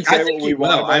 I think he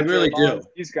will. I really do.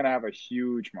 He's going to have a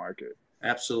huge market.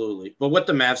 Absolutely. But what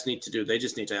the Mavs need to do, they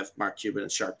just need to have Mark Cuban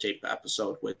and Sharp Tape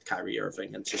episode with Kyrie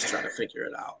Irving and just try to figure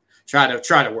it out. Try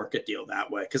to work a deal that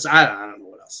way because I don't know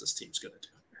what else this team's going to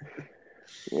do.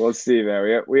 We'll see,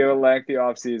 man. We have a lengthy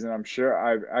offseason. I'm sure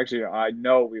I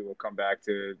know we will come back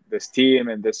to this team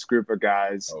and this group of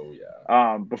guys. Oh,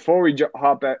 yeah. Before we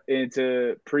hop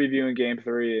into previewing Game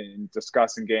 3 and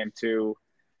discussing Game 2,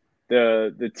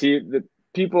 the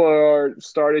people are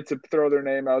starting to throw their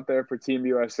name out there for Team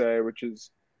USA, which is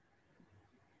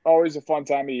always a fun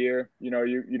time of year. You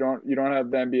don't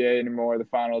have the NBA anymore. The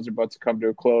finals are about to come to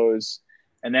a close.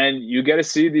 And then you get to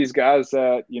see these guys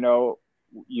that,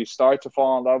 you start to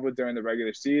fall in love with during the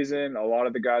regular season. A lot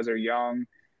of the guys are young,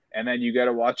 and then you get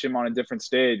to watch them on a different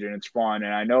stage, and it's fun.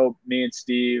 And I know me and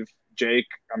Steve, Jake,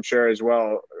 I'm sure as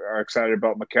well, are excited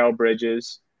about Mikal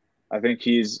Bridges. I think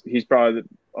he's probably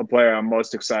a player I'm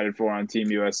most excited for on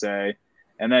Team USA.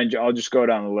 And then I'll just go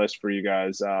down the list for you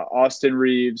guys. Austin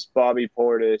Reeves, Bobby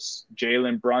Portis,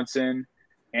 Jalen Brunson,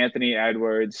 Anthony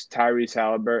Edwards, Tyrese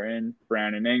Halliburton,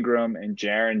 Brandon Ingram, and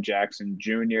Jaren Jackson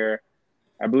Jr.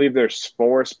 I believe there's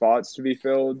 4 spots to be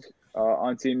filled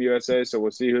on Team USA, so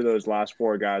we'll see who those last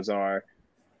 4 guys are.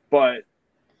 But,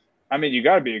 you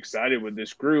got to be excited with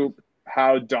this group.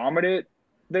 How dominant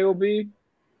they will be,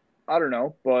 I don't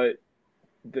know, but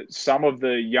some of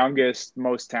the youngest,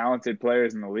 most talented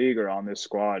players in the league are on this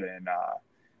squad, and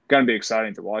going to be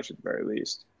exciting to watch at the very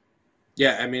least.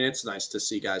 Yeah, it's nice to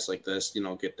see guys like this,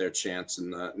 get their chance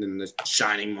in the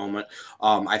shining moment.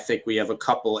 I think we have a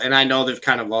couple, and I know they've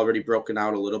kind of already broken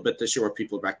out a little bit this year where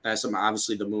people recognize them.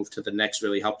 Obviously, the move to the Knicks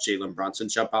really helped Jalen Brunson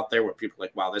jump out there where people are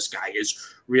like, wow, this guy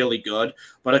is really good.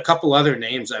 But a couple other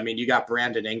names, you got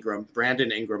Brandon Ingram.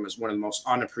 Brandon Ingram is one of the most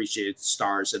unappreciated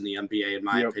stars in the NBA, in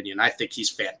my opinion. I think he's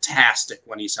fantastic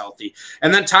when he's healthy.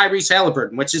 And then Tyrese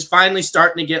Halliburton, which is finally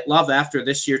starting to get love after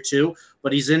this year too.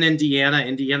 But he's in Indiana.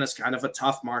 Indiana's kind of a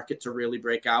tough market to really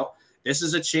break out. This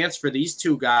is a chance for these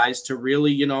two guys to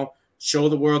really, show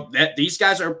the world that these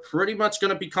guys are pretty much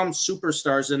going to become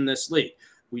superstars in this league.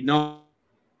 We know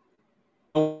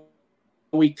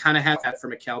we kind of had that for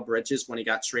Mikal Bridges when he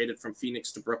got traded from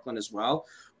Phoenix to Brooklyn as well.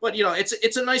 But,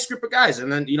 it's a nice group of guys.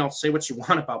 And then, say what you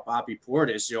want about Bobby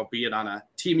Portis, be it on a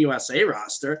Team USA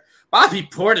roster. Bobby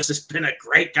Portis has been a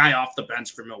great guy off the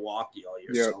bench for Milwaukee all year.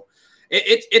 Yep. So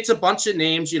it's a bunch of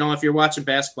names, if you're watching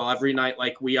basketball every night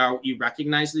like we are, you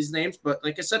recognize these names. But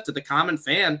like I said, to the common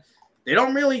fan, they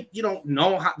don't really,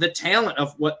 know the talent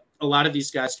of what a lot of these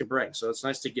guys can bring. So it's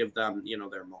nice to give them,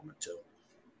 their moment too.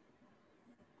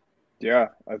 Yeah,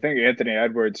 I think Anthony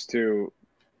Edwards too.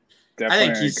 Definitely.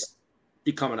 I think he's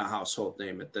becoming a household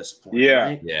name at this point. Yeah,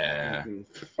 right? Yeah.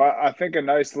 I think a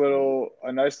nice little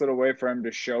way for him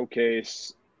to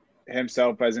showcase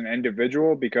himself as an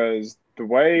individual, because the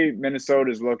way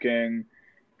Minnesota is looking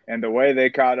And the way they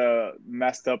kind of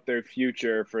messed up their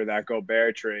future for that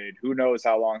Gobert trade, who knows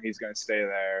how long he's going to stay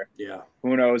there. Yeah.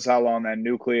 Who knows how long that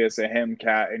nucleus of him,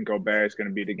 Cat, and Gobert is going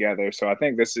to be together. So I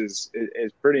think this is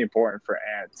pretty important for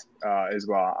Ant as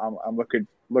well. I'm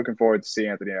looking forward to see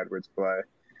Anthony Edwards play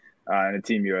in a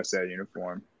Team USA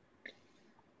uniform.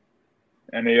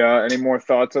 Any more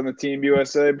thoughts on the Team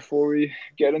USA before we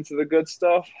get into the good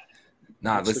stuff?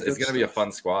 Nah, it's going to be a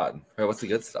fun squad. Wait, what's the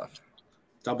good stuff?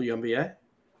 WNBA?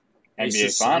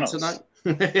 NBA Finals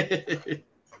tonight.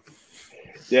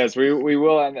 Yes, we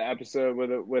will end the episode with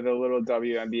a little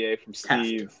WNBA from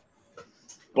Steve.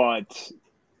 But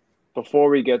before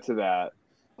we get to that,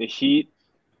 the Heat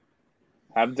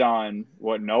have done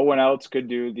what no one else could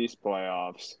do these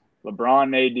playoffs.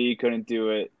 LeBron and AD couldn't do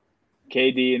it.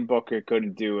 KD and Booker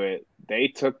couldn't do it. They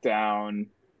took down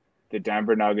the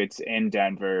Denver Nuggets in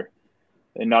Denver.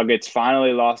 The Nuggets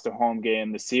finally lost a home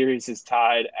game. The series is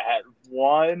tied at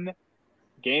 1.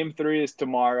 Game 3 is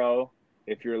tomorrow.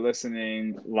 If you're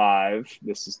listening live,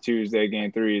 this is Tuesday.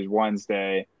 Game 3 is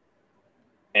Wednesday.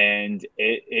 And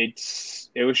it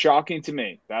was shocking to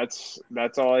me. That's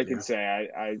all I can say.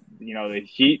 I the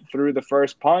Heat threw the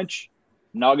first punch.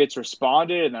 Nuggets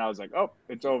responded, and then I was like, oh,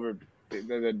 it's over.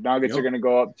 The Nuggets are going to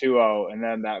go up 2-0. And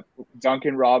then that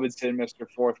Duncan Robinson missed the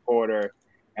fourth quarter,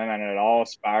 and then it all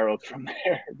spiraled from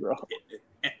there, bro.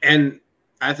 And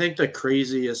I think the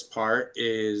craziest part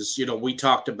is, we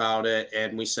talked about it,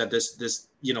 and we said this,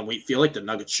 we feel like the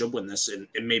Nuggets should win this in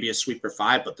maybe a sweep or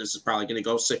 5, but this is probably going to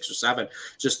go 6 or 7,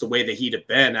 just the way the Heat have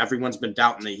been. Everyone's been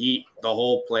doubting the Heat the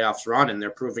whole playoffs run, and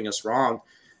they're proving us wrong.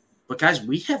 But, guys,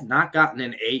 we have not gotten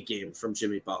an A game from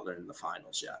Jimmy Butler in the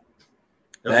finals yet.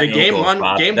 Game one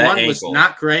was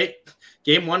not great.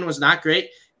 Game 1 was not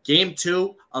great. Game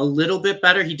 2, a little bit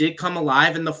better. He did come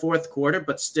alive in the fourth quarter,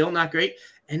 but still not great.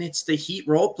 And it's the Heat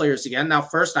role players again. Now,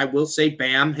 first, I will say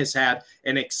Bam has had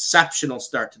an exceptional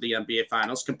start to the NBA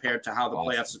Finals compared to how the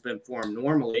playoffs have been formed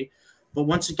normally. But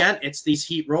once again, it's these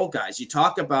Heat role guys. You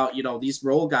talk about, these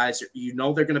role guys, they're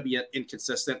going to be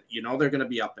inconsistent. They're going to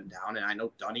be up and down. And I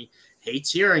know Dunny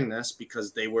hates hearing this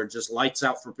because they were just lights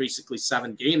out for basically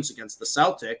 7 games against the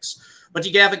Celtics. But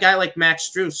you have a guy like Max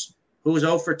Strus, who was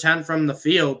 0 for 10 from the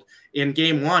field in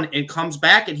game 1 and comes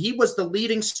back, and he was the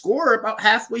leading scorer about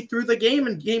halfway through the game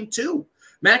in game 2.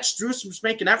 Max Strus was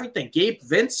making everything. Gabe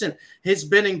Vincent has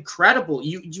been incredible.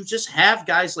 You just have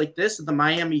guys like this at the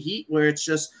Miami Heat where it's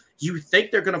just you think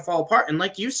they're going to fall apart. And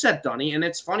like you said, Dunny, and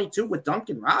it's funny too with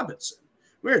Duncan Robinson.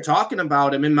 We were talking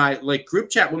about him in my group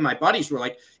chat with my buddies. We're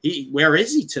like, where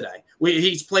is he today?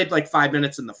 He's played 5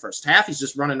 minutes in the first half. He's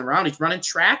just running around. He's running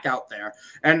track out there.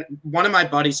 And one of my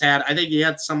buddies I think he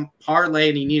had some parlay,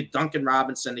 and he needed Duncan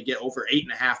Robinson to get over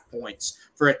 8.5 points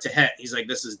for it to hit. He's like,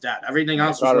 this is dead. Everything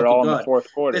else was looking good. In the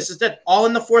fourth quarter. This is dead. All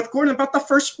in the fourth quarter, about the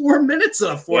first 4 minutes of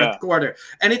the fourth quarter.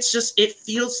 And it's just, it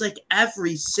feels like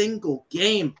every single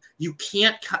game, you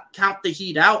can't count the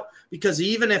Heat out. Because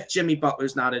even if Jimmy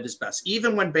Butler's not at his best,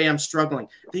 even when Bam's struggling,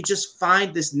 they just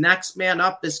find this next man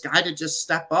up, this guy to just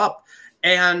step up.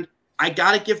 And I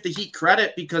got to give the Heat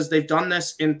credit because they've done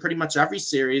this in pretty much every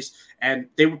series. And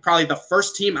they were probably the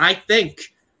first team, I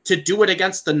think, to do it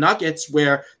against the Nuggets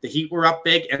where the Heat were up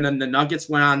big and then the Nuggets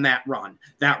went on that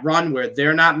run where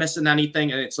they're not missing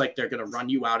anything. And it's like they're going to run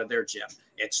you out of their gym.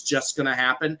 It's just going to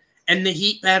happen. And the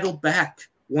Heat battled back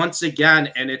once again.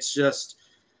 And it's just,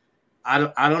 I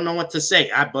don't know what to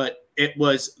say, but it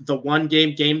was the one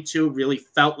game. Game 2 really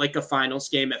felt like a finals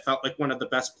game. It felt like one of the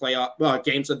best playoff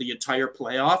games of the entire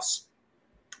playoffs.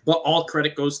 But all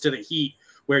credit goes to the Heat,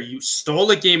 where you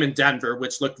stole a game in Denver,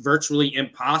 which looked virtually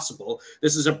impossible.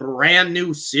 This is a brand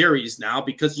new series now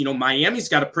because, Miami's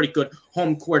got a pretty good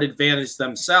home court advantage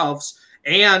themselves.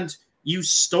 And you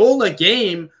stole a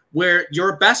game where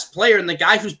your best player and the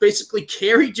guy who's basically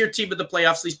carried your team to the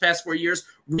playoffs these past 4 years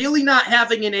really not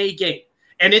having an A game.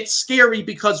 And it's scary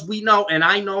because we know, and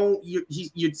I know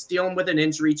you're dealing with an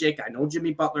injury, Jake. I know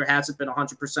Jimmy Butler hasn't been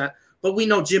 100%, but we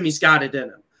know Jimmy's got it in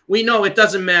him. We know it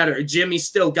doesn't matter. Jimmy's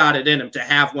still got it in him to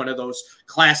have one of those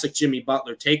classic Jimmy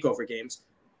Butler takeover games.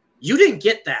 You didn't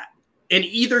get that in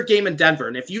either game in Denver.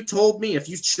 And if you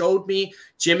showed me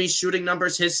Jimmy's shooting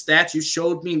numbers, his stats, you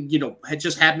showed me,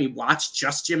 had me watch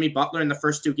just Jimmy Butler in the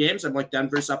first 2 games, I'm like,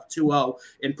 Denver's up 2-0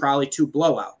 in probably 2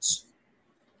 blowouts.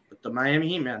 But the Miami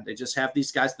Heat, man, they just have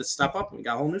these guys that step up, and we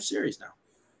got a whole new series now.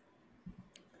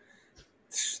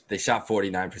 They shot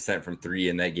 49% from 3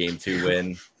 in that game 2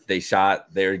 win. They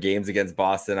shot their games against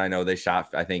Boston. I know they shot,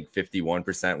 I think,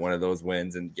 51% one of those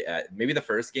wins. And maybe the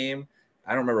first game,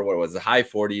 I don't remember what it was, the high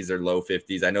 40s or low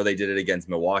 50s. I know they did it against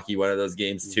Milwaukee, one of those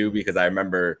games too, because I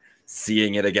remember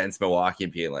seeing it against Milwaukee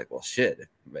and being like, well, shit, if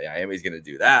Miami's going to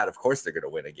do that, of course they're going to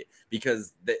win a game.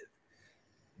 Because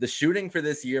the shooting for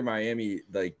this year, Miami,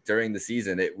 like during the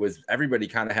season, it was everybody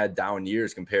kind of had down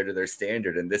years compared to their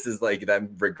standard. And this is like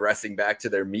them regressing back to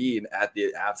their mean at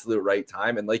the absolute right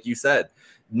time. And like you said,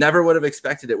 never would have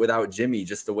expected it without Jimmy,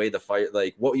 just the way the fight,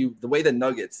 like the way the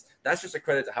Nuggets, that's just a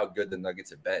credit to how good the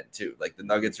Nuggets have been too. Like the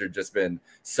Nuggets have just been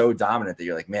so dominant that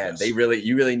you're like, man, you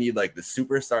really need like the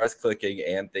superstars clicking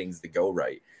and things to go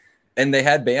right. And they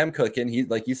had Bam cooking. He,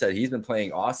 like you said, he's been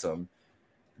playing awesome.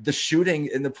 The shooting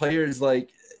and the players, like,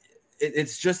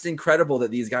 it's just incredible that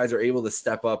these guys are able to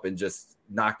step up and just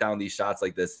knock down these shots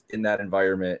like this in that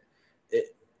environment.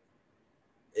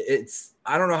 It's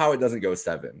I don't know how it doesn't go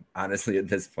 7, honestly, at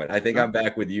this point. I think I'm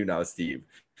back with you now, Steve.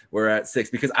 We're at 6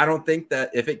 because I don't think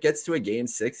that if it gets to a game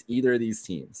 6, either of these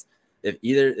teams, if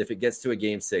it gets to a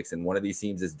game 6 and one of these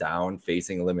teams is down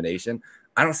facing elimination,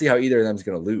 I don't see how either of them is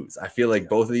going to lose. I feel like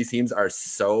both of these teams are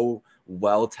so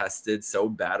well tested, so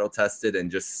battle tested, and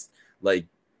just like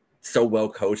so well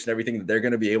coached and everything that they're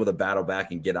going to be able to battle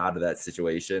back and get out of that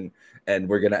situation. And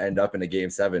we're going to end up in a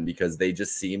game 7 because they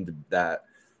just seemed that,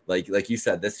 like you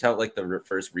said, this felt like the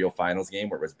first real finals game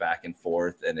where it was back and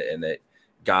forth, and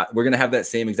we're going to have that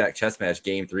same exact chess match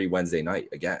game 3 Wednesday night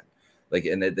again. Like,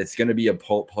 and it's going to be a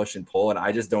push and pull. And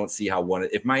I just don't see how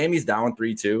if Miami's down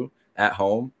 3-2 at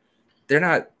home, they're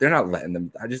not letting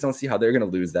them. I just don't see how they're going to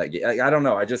lose that game. I don't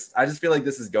know. I just feel like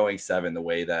this is going 7 the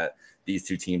way that these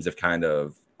two teams have kind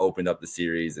of opened up the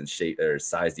series and shaped or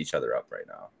sized each other up right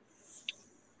now.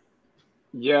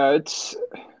 Yeah, it's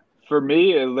for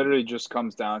me, it literally just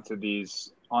comes down to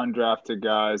these undrafted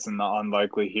guys and the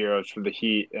unlikely heroes for the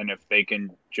Heat. And if they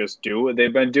can just do what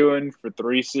they've been doing for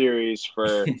 3 series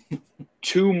for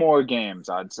 2 more games,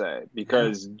 I'd say,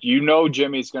 because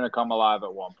Jimmy's going to come alive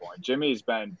at one point. Jimmy's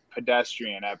been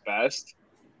pedestrian at best.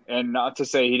 And not to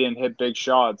say he didn't hit big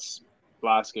shots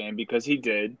last game, because he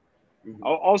did. Mm-hmm.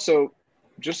 Also,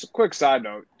 just a quick side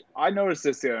note, I noticed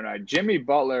this the other night. Jimmy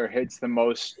Butler hits the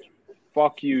most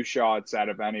fuck you shots out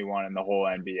of anyone in the whole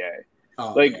NBA.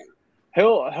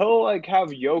 He'll like have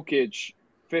Jokic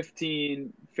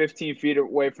 15 feet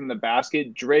away from the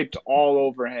basket, draped all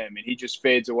over him, and he just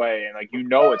fades away, and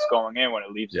it's going in when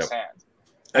it leaves his hands.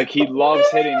 Like, he loves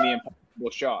hitting the impossible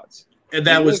shots. And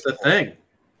that was the thing.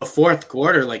 The fourth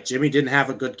quarter, like, Jimmy didn't have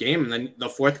a good game, and then the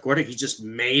fourth quarter he just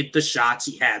made the shots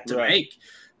he had to make.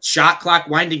 Shot clock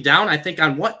winding down, I think,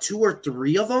 on 2 or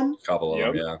 3 of them? A couple of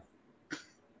them, yeah.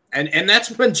 And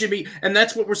that's when Jimmy, and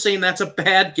that's what we're saying, that's a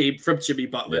bad game from Jimmy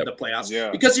Butler in the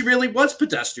playoffs, because he really was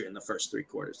pedestrian the first 3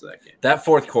 quarters of that game. That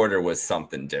fourth quarter was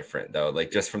something different, though,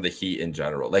 like, just from the Heat in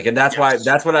general. Like, and that's why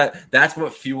that's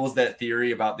what fuels that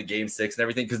theory about the game 6 and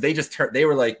everything, because they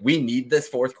were like, we need this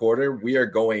fourth quarter. We are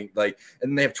going, like,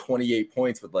 and they have 28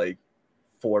 points with like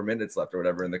 4 minutes left or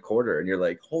whatever in the quarter, and you're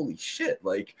like, holy shit,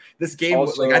 like, this game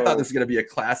also, like, I thought this was gonna be a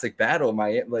classic battle.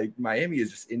 Miami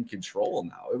is just in control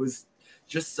now. It was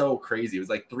just so crazy. It was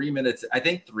like 3 minutes. I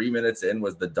think 3 minutes in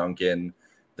was the Duncan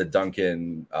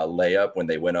layup when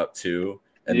they went up 2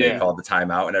 and they called the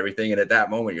timeout and everything. And at that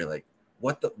moment, you're like,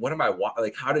 what am I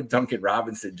like? How did Duncan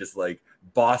Robinson just like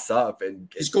boss up and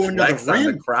he's going to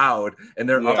the crowd, and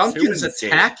they're up Duncan's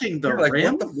attacking the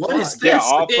rim? What is this? Yeah,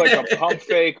 off like a pump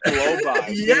fake blow by.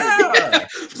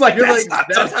 Like, you're like,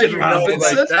 that's how you know.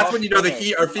 Like, that's when you know the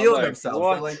Heat are feeling themselves.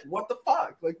 They're like, what the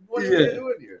fuck? Like, what are they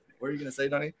doing here? What are you gonna say,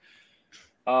 Donnie?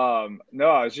 No,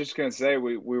 I was just gonna say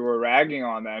we were ragging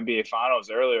on the NBA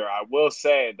Finals earlier. I will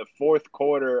say the fourth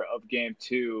quarter of Game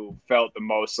 2 felt the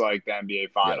most like the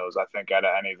NBA Finals. I think out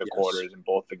of any of the quarters in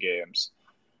both the games.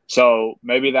 So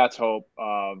maybe that's hope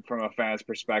from a fan's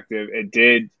perspective. It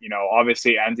did,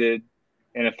 obviously ended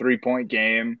in a 3-point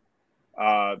game.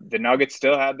 The Nuggets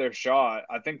still had their shot.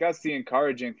 I think that's the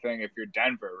encouraging thing if you're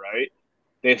Denver, right?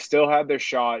 They still had their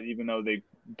shot, even though they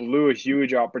blew a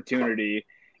huge opportunity.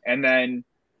 And then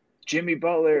Jimmy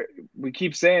Butler, we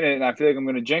keep saying it, and I feel like I'm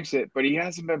going to jinx it, but he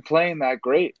hasn't been playing that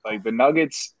great. Like, the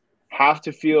Nuggets have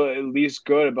to feel at least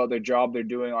good about their job they're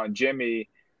doing on Jimmy.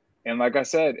 And like I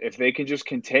said, if they can just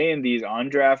contain these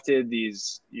undrafted,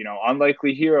 these,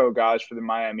 unlikely hero guys for the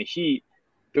Miami Heat,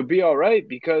 they'll be all right,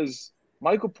 because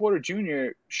Michael Porter Jr.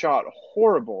 shot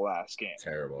horrible last game.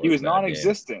 Terrible. He was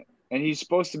non-existent, and he's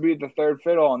supposed to be the third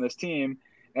fiddle on this team.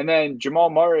 And then Jamal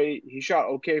Murray, he shot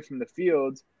okay from the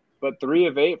field, but 3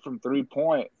 of 8 from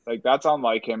 3-point. Like, that's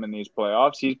unlike him in these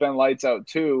playoffs. He's been lights out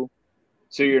too.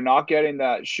 So you're not getting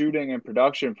that shooting and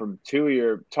production from 2 of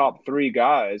your top 3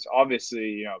 guys.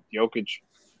 Obviously, Jokic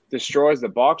destroys the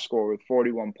box score with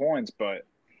 41 points, but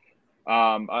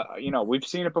we've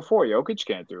seen it before. Jokic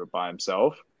can't do it by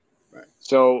himself. Right.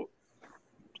 So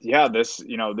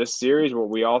this series, what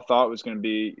we all thought was going to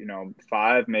be,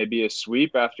 5, maybe a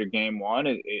sweep after game one,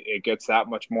 it gets that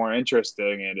much more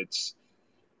interesting,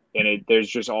 and there's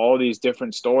just all these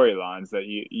different storylines that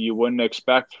you wouldn't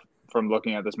expect from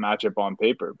looking at this matchup on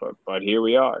paper, but here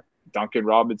we are, Duncan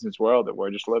Robinson's world that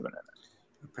we're just living in it.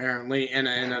 Apparently, and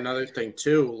another thing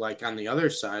too, like on the other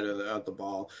side of the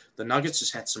ball, the Nuggets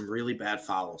just had some really bad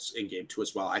fouls in game 2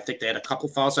 as well. I think they had a couple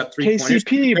fouls at 3-pointers.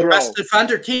 KCP, the bro. Best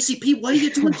defender, KCP. What are you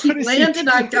doing? Keep landing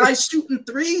on guys shooting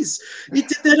threes. He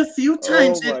did that a few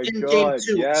times in game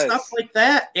 2, yes. stuff like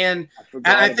that. And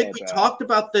I think we talked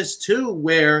about this too,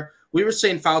 where we were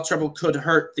saying foul trouble could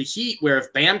hurt the Heat, where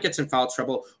if Bam gets in foul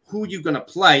trouble, who are you going to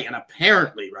play? And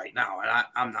apparently right now, and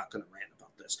I'm not going to rant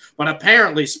about this, but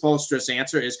apparently Spoelstra's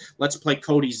answer is let's play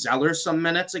Cody Zeller some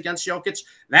minutes against Jokic.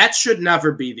 That should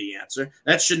never be the answer.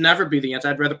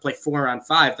 I'd rather play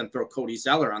 4-on-5 than throw Cody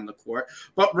Zeller on the court.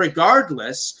 But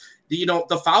regardless,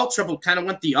 the foul trouble kind of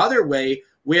went the other way,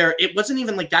 where it wasn't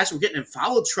even like guys were getting in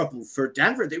foul trouble for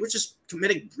Denver. They were just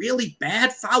committing really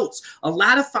bad fouls. A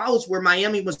lot of fouls where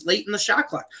Miami was late in the shot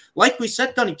clock. Like we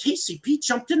said, Dunny, KCP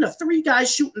jumped into 3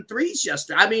 guys shooting threes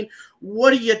yesterday. I mean,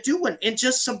 what are you doing? And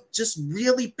just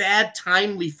really bad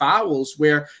timely fouls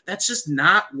where that's just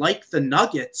not like the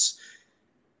Nuggets.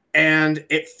 And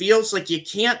it feels like you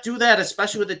can't do that,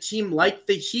 especially with a team like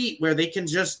the Heat, where they can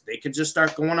just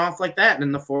start going off like that. And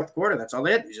in the fourth quarter, that's all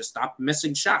they had. They just stopped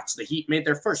missing shots. The Heat made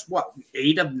their first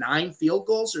 8 of 9 field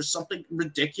goals or something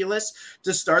ridiculous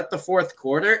to start the fourth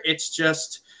quarter. It's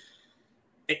just,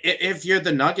 if you're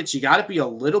the Nuggets, you got to be a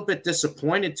little bit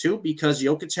disappointed too, because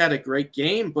Jokic had a great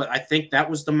game, but I think that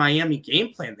was the Miami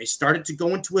game plan. They started to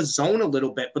go into a zone a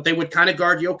little bit, but they would kind of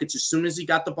guard Jokic as soon as he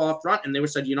got the ball up front, and they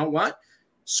would say, you know what?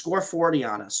 Score 40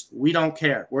 on us. We don't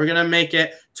care. We're going to make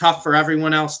it tough for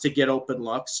everyone else to get open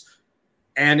looks.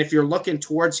 And if you're looking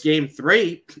towards game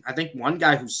 3, I think one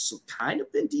guy who's kind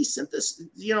of been decent this,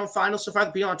 finals so far,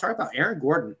 the people I'm talking about, Aaron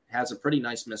Gordon has a pretty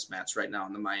nice mismatch right now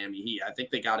in the Miami Heat. I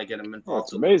think they got to get him involved.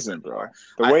 That's amazing, bro.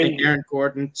 I think Aaron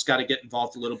Gordon's got to get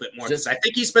involved a little bit more, because I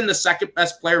think he's been the second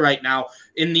best player right now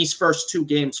in these first 2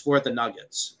 games for the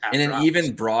Nuggets. In an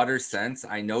even broader sense,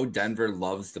 I know Denver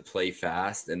loves to play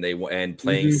fast, and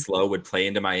playing slow would play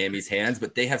into Miami's hands,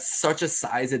 but they have such a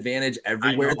size advantage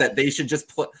everywhere that they should just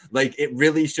play. Like, it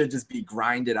really should just be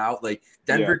grinded out. Like,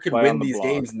 Denver could win these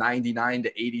games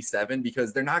 99-87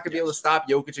 because they're not going to be able to stop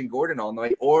Jokic and Gordon all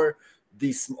night, or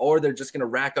they're just going to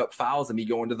rack up fouls and be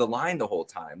going to the line the whole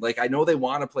time. Like, I know they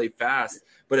want to play fast,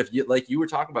 but if you, like you were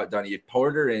talking about, Dunny, if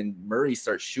Porter and Murray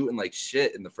start shooting like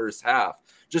shit in the first half,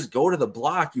 just go to the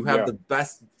block. You have the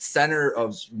best center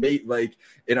of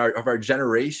our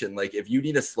generation. Like, if you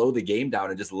need to slow the game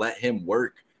down and just let him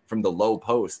work from the low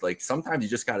post, like, sometimes you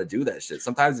just got to do that shit.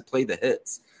 Sometimes you play the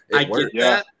hits. I get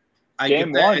that.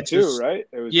 Game 1 too, right?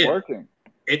 It was working.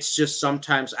 It's just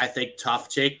sometimes I think tough,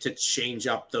 Jake, to change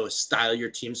up the style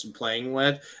your team's been playing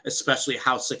with, especially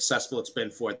how successful it's been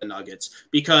for the Nuggets.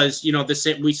 Because,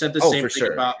 we said the same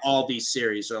thing about all these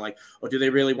series. They're like, do they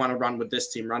really want to run with this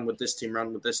team, run with this team,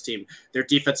 run with this team? Their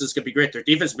defense is going to be great. Their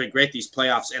defense has been great these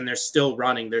playoffs, and they're still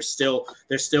running. They're still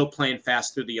playing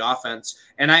fast through the offense.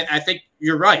 And I think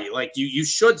you're right. Like, you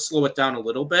should slow it down a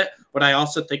little bit. But I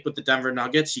also think with the Denver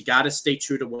Nuggets, you got to stay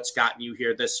true to what's gotten you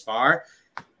here this far.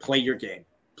 Play your game.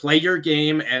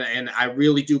 And I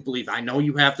really do believe, I know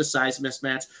you have the size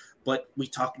mismatch, but we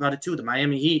talked about it too. The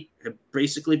Miami Heat have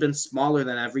basically been smaller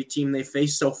than every team they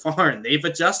faced so far, and they've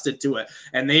adjusted to it,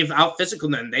 and they've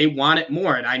out-physicaled them. They want it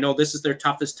more, and I know this is their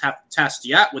toughest test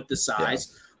yet with the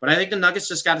size, but I think the Nuggets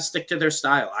just got to stick to their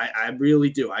style. I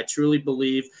really do. I truly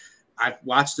believe I've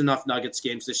watched enough Nuggets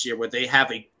games this year where they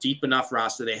have a deep enough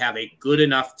roster. They have a good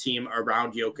enough team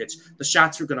around Jokic. The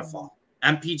shots are going to fall.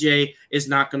 MPJ is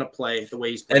not going to play the way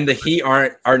he's playing. And the Heat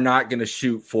are not going to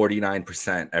shoot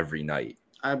 49% every night.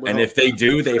 And if they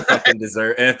do, they fucking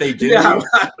deserve. And if they do,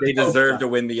 they deserve to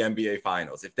win the NBA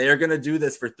Finals. If they are going to do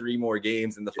this for 3 more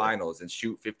games in the finals and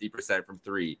shoot 50% from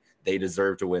 3, they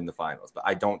deserve to win the finals. But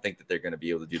I don't think that they're going to be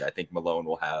able to do that. I think Malone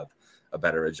will have a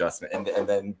better adjustment, and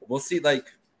then we'll see.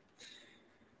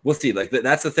 We'll see. Like,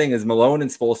 that's the thing is Malone and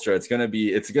Spoelstra. It's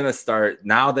going to start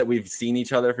now that we've seen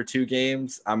each other for 2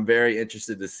 games. I'm very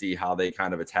interested to see how they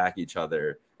kind of attack each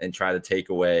other and try to take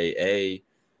away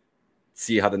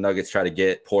see how the Nuggets try to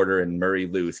get Porter and Murray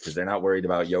loose, because they're not worried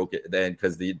about Jokic then,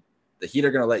 because the Heat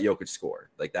are going to let Jokic score.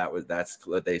 Like, that's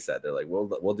what they said. They're like,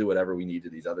 we'll do whatever we need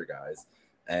to these other guys.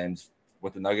 And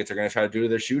what the Nuggets are going to try to do to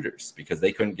their shooters, because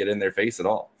they couldn't get in their face at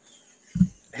all.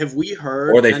 Have we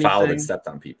heard? Or they fouled and stepped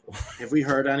on people. Have we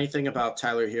heard anything about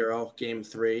Tyler Hero game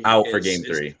 3? Out for game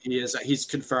 3. He's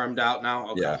confirmed out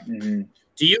now. Okay. Yeah.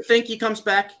 Do Do you think he comes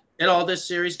back at all this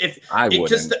series? I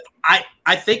wouldn't.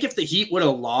 I think if the Heat would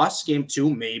have lost game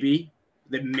 2, maybe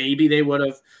they would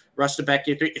have rushed it back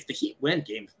game 3. If the Heat win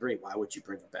game 3, why would you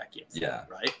bring it back game 4? Yeah.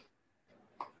 Right.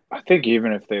 I think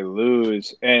even if they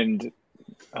lose, and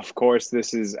of course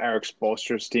this is Eric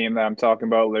Spoelstra's team that I'm talking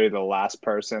about, literally the last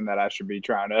person that I should be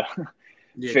trying to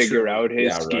figure out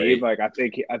his scheme. Right. Like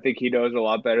I think he knows a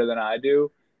lot better than I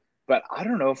do, but I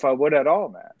don't know if I would at all,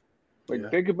 man. Like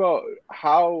think about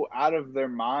how out of their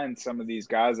mind some of these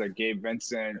guys like Gabe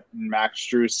Vincent, Max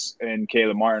Strus, and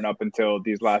Caleb Martin up until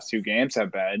these last 2 games have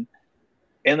been.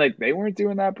 And like they weren't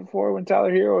doing that before when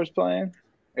Tyler Hero was playing.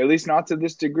 At least not to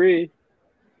this degree.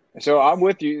 So I'm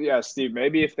with you. Yeah, Steve,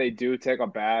 maybe if they do take a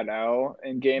bad L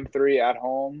in game 3 at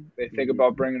home, they think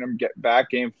about bringing them back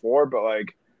game 4, but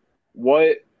like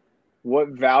what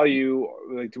value?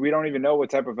 Like, we don't even know what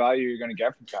type of value you're going to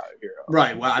get from Tyler Hero.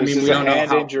 Right. Well, I mean, we don't know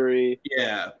how injury.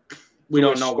 Yeah, we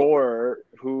don't know scorer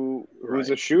who's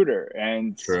a shooter,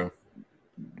 and true.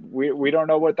 We don't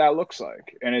know what that looks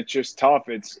like, and it's just tough.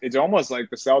 It's almost like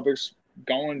the Celtics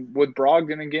going with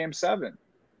Brogdon in Game 7.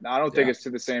 Now, I don't think it's to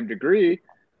the same degree,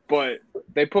 but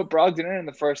they put Brogdon in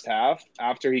the first half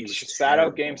after he sat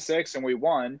out Game 6 and we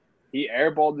won. He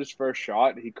airballed his first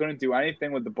shot. He couldn't do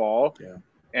anything with the ball. Yeah.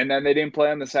 And then they didn't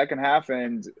play in the second half,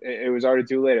 and it was already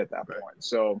too late at that point.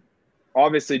 So,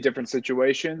 obviously, different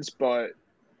situations, but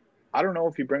I don't know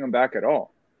if you bring him back at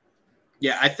all.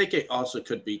 Yeah, I think it also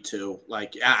could be, too.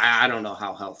 Like, I don't know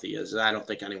how healthy he is. I don't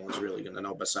think anyone's really going to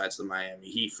know besides the Miami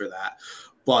Heat for that.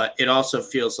 But it also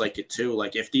feels like it, too.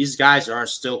 Like, if these guys are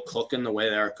still cooking the way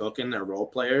they're cooking, they're role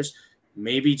players,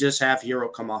 maybe just have Hero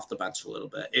come off the bench a little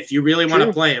bit. If you really want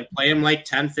to play him like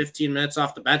 10, 15 minutes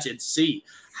off the bench and see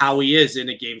how he is in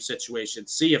a game situation.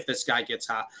 See if this guy gets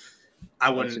hot. I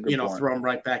wouldn't, throw him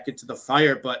right back into the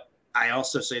fire. But I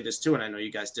also say this too, and I know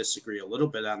you guys disagree a little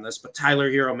bit on this, but Tyler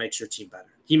Hero makes your team better.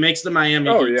 He makes the Miami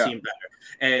Heat team better.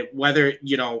 And whether,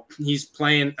 he's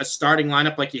playing a starting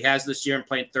lineup like he has this year and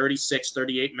playing 36,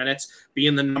 38 minutes,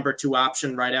 being the number 2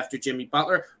 option right after Jimmy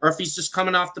Butler, or if he's just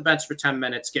coming off the bench for 10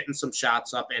 minutes, getting some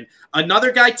shots up. And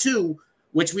another guy too,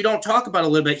 which we don't talk about a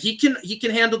little bit, he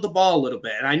can handle the ball a little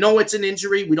bit. And I know it's an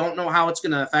injury. We don't know how it's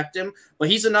going to affect him, but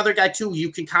he's another guy too.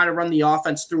 You can kind of run the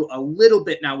offense through a little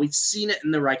bit now. We've seen it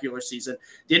in the regular season.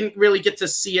 Didn't really get to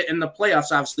see it in the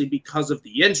playoffs, obviously, because of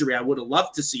the injury. I would have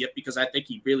loved to see it because I think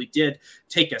he really did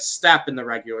take a step in the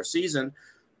regular season.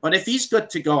 But if he's good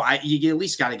to go, you at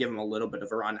least got to give him a little bit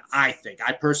of a run. I think.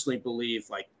 I personally believe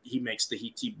like he makes the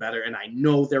Heat team better, and I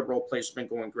know their role players have been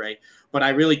going great. But I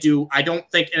really do. I don't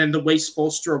think, and the way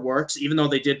Spoelstra works, even though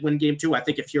they did win Game 2, I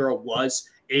think if Hero was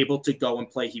able to go and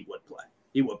play, he would play.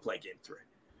 He would play Game 3.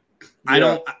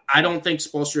 Yeah. I don't think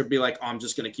Spoelstra would be like, I'm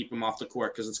just going to keep him off the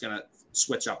court because it's going to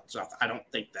switch up stuff. I don't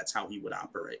think that's how he would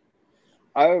operate.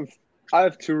 I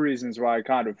have 2 reasons why I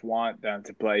kind of want them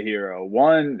to play Hero.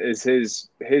 One is his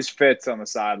fits on the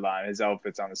sideline, his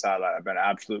outfits on the sideline have been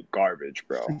absolute garbage,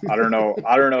 bro. I don't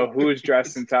know who's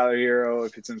dressed in Tyler Hero,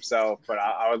 if it's himself, but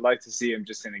I would like to see him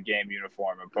just in a game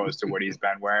uniform opposed to what he's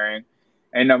been wearing.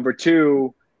 And number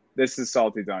 2, this is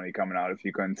Salty Donnie coming out if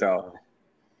you couldn't tell.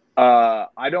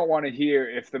 I don't want to hear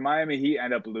if the Miami Heat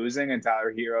end up losing and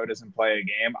Tyler Hero doesn't play a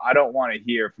game. I don't want to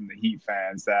hear from the Heat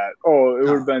fans that, it would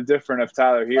have been different if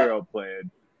Tyler Hero played.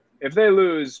 If they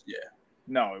lose,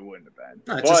 no, it wouldn't have been.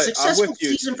 No, it's a successful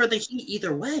season for the Heat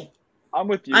either way. I'm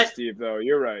with you, Steve, though.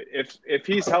 You're right. If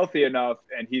he's healthy enough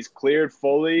and he's cleared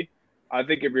fully, I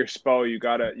think if you're Spo, you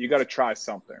gotta try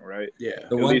something, right? Yeah.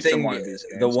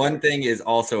 The one thing is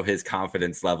also his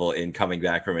confidence level in coming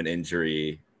back from an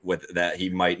injury. With that, he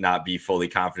might not be fully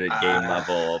confident game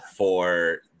level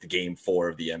for the Game 4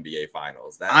 of the NBA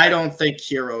Finals. I don't think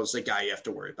Hero's a guy you have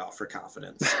to worry about for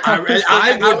confidence. I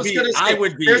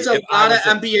would be. There's a lot of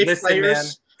NBA players. Man,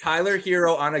 Tyler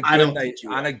Hero on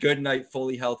a good night,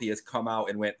 fully healthy, has come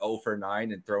out and went 0 for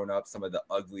 9 and thrown up some of the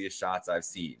ugliest shots I've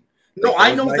seen. No,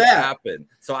 I know that happened.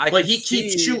 So but he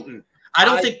keeps shooting. I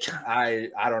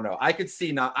don't know. I could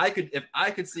see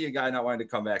a guy not wanting to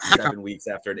come back 7 weeks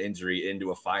after an injury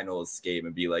into a finals game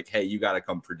and be like, hey, you got to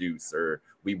come produce, or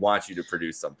we want you to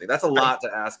produce something. That's a lot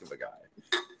to ask of a guy.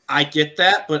 I get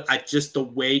that, but just the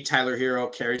way Tyler Hero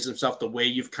carries himself, the way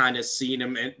you've kind of seen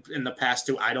him in the past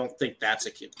too, I don't think that's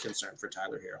a concern for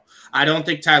Tyler Hero. I don't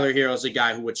think Tyler Hero is a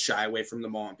guy who would shy away from the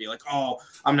ball and be like, oh,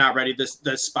 I'm not ready.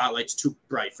 The spotlight's too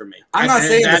bright for me. I'm not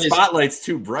saying the spotlight's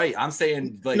too bright. I'm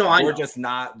saying you're just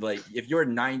not like, if you're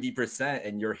 90%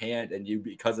 in your hand and you,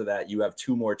 because of that, you have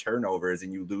 2 more turnovers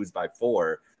and you lose by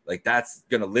 4, Like that's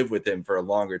going to live with him for a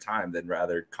longer time than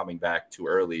rather coming back too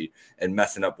early and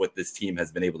messing up what this team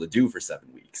has been able to do for 7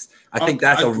 weeks. I think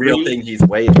that's a real thing he's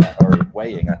weighing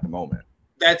at the moment.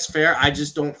 That's fair. I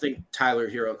just don't think Tyler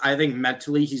Hero. I think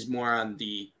mentally he's more on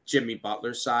the Jimmy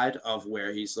Butler side of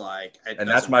where he's like, and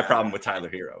that's my problem with Tyler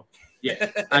Hero.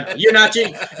 Yeah, you're not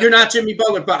Jimmy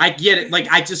Butler, but I get it.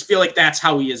 Like I just feel like that's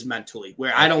how he is mentally.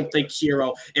 Where I don't think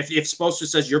Hero. If Spoelstra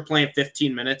says you're playing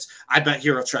 15 minutes, I bet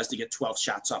Hero tries to get 12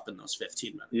 shots up in those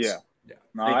 15 minutes. Yeah.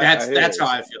 No, like that's how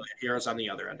I feel. Like Hero's on the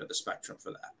other end of the spectrum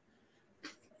for that.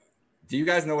 Do you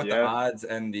guys know what the odds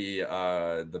and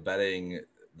the betting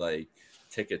like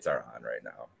tickets are on right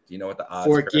now? Do you know what the odds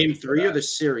for Game 3 or the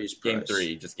series price? Game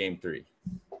 3, just Game 3.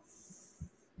 I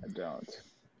don't.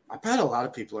 I bet a lot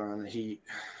of people are on the Heat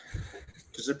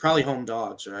because they're probably home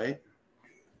dogs, right?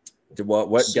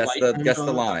 What guess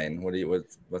the line?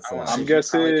 What's the line? I'm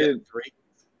guessing 3.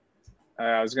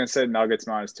 I was gonna say Nuggets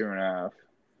 -2.5.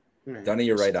 Dunny,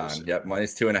 you're right on. Yep,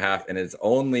 -2.5, and it's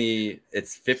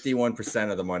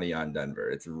 51% of the money on Denver.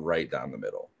 It's right down the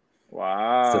middle.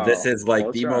 Wow. So this is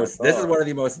like this is one of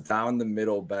the most down the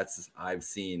middle bets I've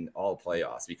seen all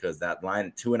playoffs, because that line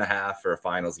at 2.5 for a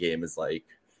finals game is like,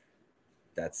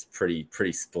 that's pretty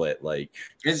split. Like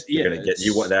you're gonna get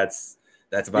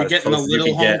that's about as close as you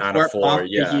can get on a 4.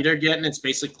 The Heat are getting, it's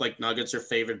basically like Nuggets are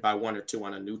favored by 1 or 2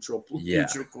 on a neutral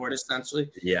court essentially.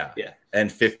 Yeah.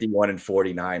 And 51 and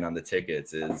 49 on the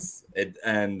tickets is it.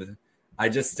 And I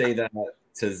just say that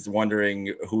to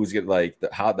wondering who's gonna like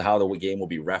how the game will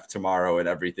be ref tomorrow and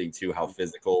everything too. How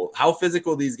physical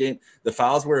these games. The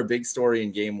fouls were a big story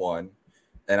in Game 1.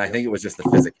 And I think it was just the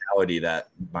physicality that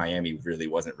Miami really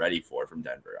wasn't ready for from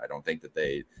Denver. I don't think that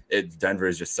Denver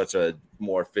is just such a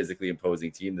more physically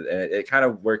imposing team, and it kind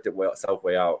of worked itself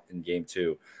way out in Game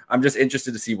 2. I'm just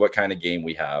interested to see what kind of game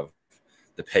we have,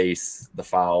 the pace, the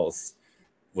fouls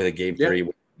with a Game 3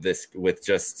 with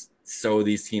just so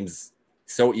these teams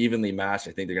so evenly matched.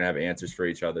 I think they're going to have answers for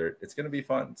each other. It's going to be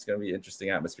fun. It's going to be an interesting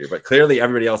atmosphere. But clearly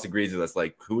everybody else agrees with us.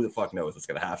 Like, who the fuck knows what's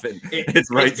going to happen? It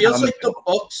feels like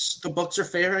the books are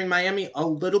favoring Miami a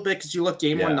little bit, because you look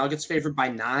Game 1, Nuggets favored by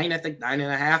 9, I think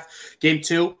 9.5. Game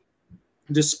 2,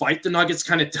 despite the Nuggets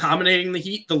kind of dominating the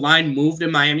Heat, the line moved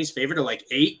in Miami's favor to like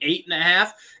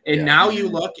 8.5. And now you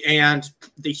look and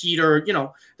the Heat are,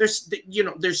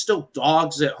 there's still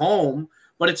dogs at home,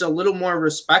 but it's a little more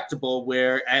respectable,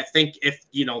 where I think if,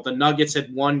 the Nuggets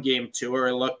had won Game 2,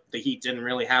 or look, the Heat didn't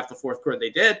really have the fourth quarter they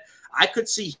did, I could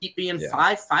see Heat being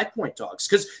 5-point dogs.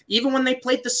 Because even when they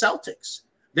played the Celtics,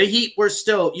 the Heat were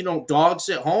still, dogs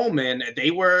at home, and they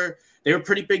were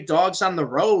pretty big dogs on the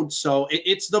road. So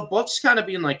it's the books kind of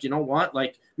being like, you know what,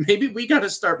 like maybe we got to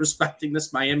start respecting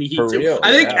this Miami Heat too. Real,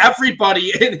 I think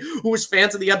everybody who is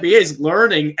fans of the NBA is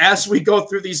learning as we go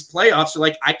through these playoffs. They're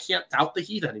like, I can't doubt the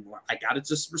Heat anymore. I got to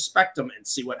just respect them and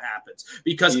see what happens.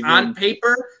 Because on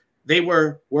paper, they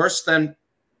were worse than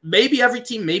maybe every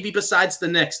team, maybe besides the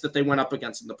Knicks, that they went up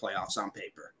against in the playoffs on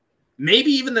paper.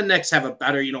 Maybe even the Knicks have a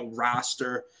better,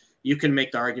 roster. You can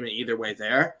make the argument either way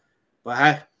there.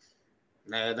 But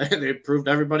they proved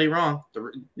everybody wrong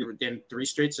in 3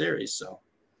 straight series. So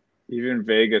even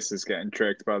Vegas is getting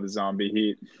tricked by the zombie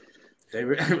Heat.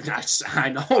 I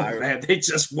know, man. They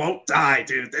just won't die,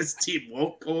 dude. This team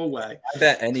won't go away. I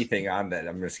bet anything on that.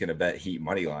 I'm just gonna bet Heat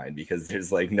money line, because there's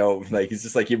like no, like it's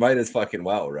just like you might as fucking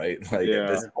well, right? Like at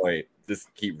this point, just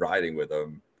keep riding with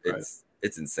them. It's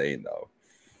insane though.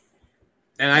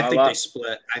 And I think they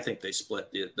split. I think they split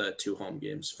the 2 home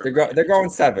games. They're going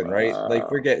 7, right?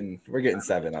 Like we're getting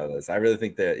 7 out of this. I really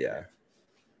think that.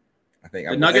 I think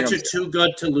the Nuggets are too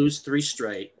good to lose 3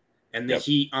 straight, and the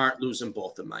Heat aren't losing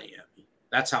both in Miami.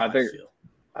 That's how I feel.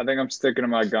 I think I'm sticking to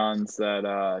my guns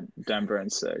that Denver in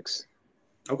 6.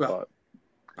 Okay. But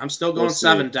I'm still going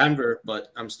 7 Denver,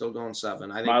 but I'm still going 7.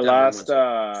 I think my last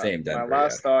Denver, my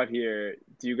last thought here.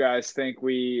 Do you guys think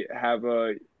we have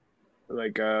a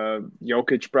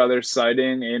Jokic brothers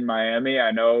sighting in Miami?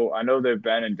 I know they've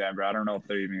been in Denver. I don't know if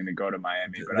they're even going to go to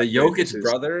Miami. But the Jokic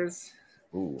brothers.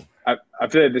 Ooh. I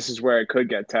feel like this is where it could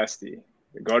get testy.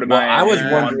 Go to Miami. I was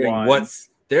wondering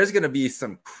there's going to be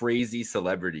some crazy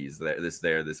celebrities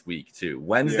this week too.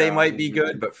 Wednesday might be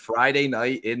good, but Friday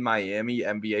night in Miami,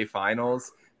 NBA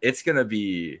Finals, it's going to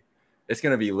be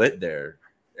lit there.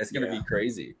 It's going to be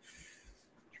crazy.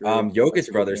 Jokic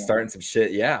brothers starting some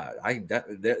shit. Yeah,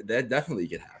 that definitely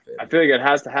could happen. I feel like it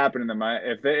has to happen in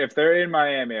if they're in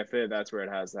Miami. I feel like that's where it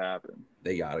has to happen.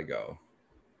 They gotta go.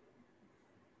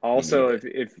 Also,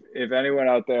 if anyone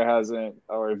out there hasn't,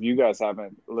 or if you guys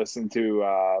haven't listened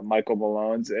to Michael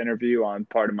Malone's interview on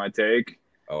Part of My Take,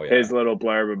 his little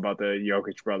blurb about the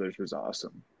Jokic brothers was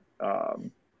awesome.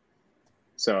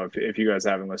 So if you guys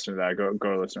haven't listened to that,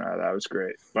 go listen to that. That was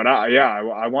great. But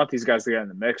I want these guys to get in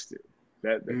the mix,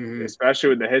 dude. Especially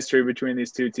with the history between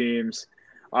these two teams.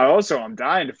 I'm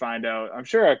dying to find out. I'm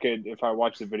sure I could if I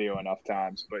watch the video enough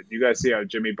times. But you guys see how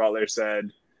Jimmy Butler said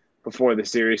before the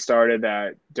series started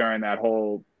that during that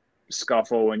whole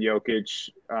scuffle when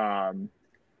Jokic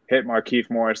hit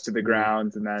Markieff Morris to the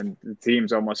ground and then the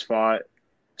teams almost fought.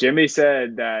 Jimmy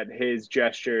said that his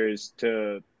gestures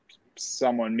to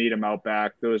someone meet him out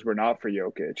back, those were not for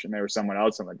Jokic, and they were someone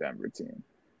else on the Denver team.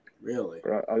 Really?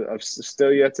 But I've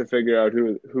still yet to figure out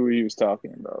who he was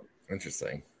talking about.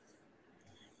 Interesting.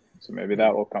 So maybe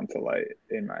that will come to light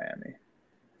in Miami.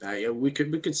 Yeah, we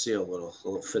could see a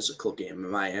little physical game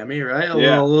in Miami, right? A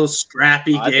little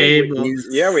scrappy game.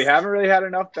 We haven't really had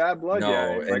enough bad blood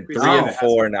yet. And 3 and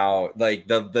 4 now, like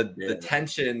the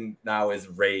tension now is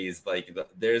raised. Like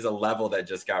there's a level that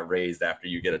just got raised after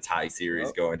you get a tie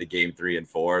series going to game 3 and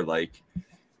 4. Like,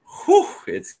 whew,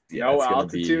 it's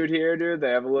altitude here, dude.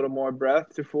 They have a little more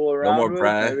breath to fool around. No more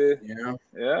breath. Maybe.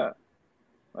 Yeah.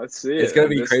 Let's see. It's going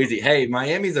to be crazy. Hey,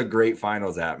 Miami's a great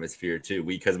finals atmosphere too.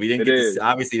 Because we didn't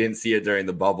obviously didn't see it during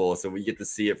the bubble, so we get to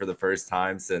see it for the first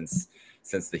time since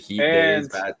the Heat days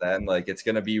back then. Like it's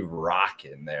going to be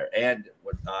rocking there, and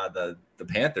the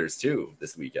Panthers too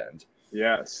this weekend.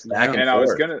 Yes, and I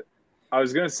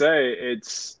was gonna say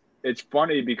it's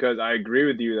funny because I agree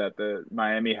with you that the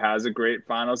Miami has a great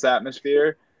finals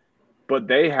atmosphere, but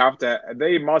they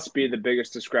must be the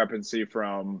biggest discrepancy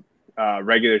from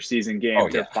regular season game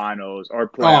to finals or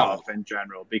playoff in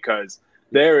general, because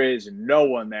there is no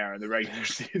one there in the regular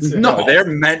season. No, they're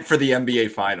meant for the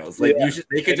NBA finals. Like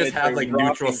they could just have like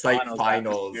neutral site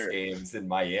finals games in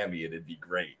Miami and it'd be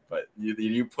great. But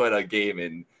you put a game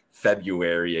in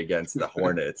February against the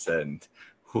Hornets and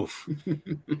you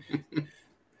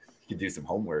could do some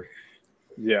homework.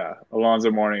 Yeah, Alonzo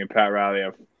Mourning and Pat Riley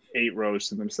have 8 rows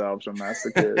to themselves when that's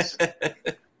the case.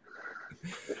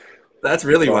 That's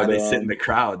really why they sit in the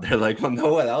crowd. They're like, well,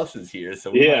 no one else is here, so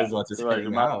we might as well just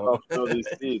hang out. Fill these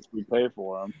seats. We pay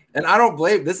for them. And I don't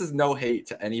blame. This is no hate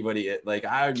to anybody. Like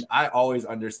I always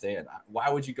understand. Why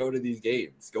would you go to these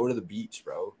games? Go to the beach,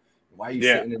 bro. Why are you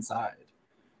sitting inside?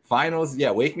 Finals,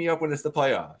 wake me up when it's the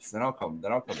playoffs. Then I'll come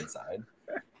inside.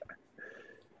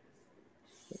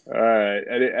 All right.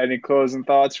 Any closing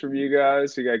thoughts from you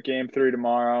guys? We got game 3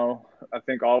 tomorrow. I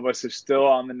think all of us are still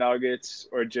on the Nuggets.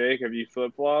 Or Jake, have you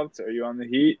flip-flopped? Are you on the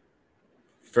Heat?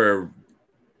 For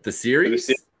the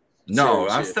series? No,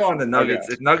 I'm still on the Nuggets.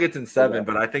 It's Nuggets in 7,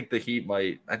 but I think the Heat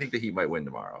might win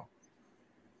tomorrow.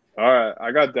 All right.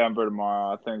 I got Denver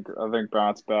tomorrow. I think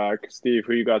bounce back. Steve,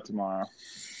 who you got tomorrow?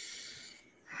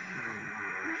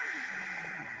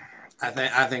 I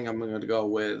think I'm going to go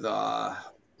with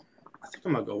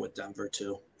I'm going to go with Denver,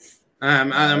 too. I'm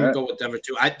going to go with Denver,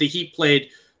 too. The Heat played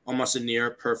almost a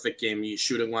near-perfect game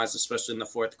shooting-wise, especially in the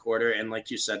fourth quarter. And like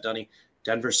you said, Dunny,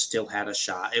 Denver still had a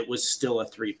shot. It was still a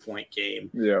 3-point game.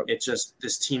 Yeah. It's just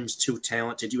this team's too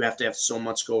talented. You have to have so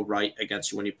much go right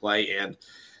against you when you play. And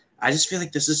I just feel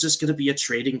like this is just going to be a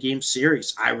trading game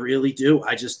series. I really do.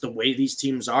 The way these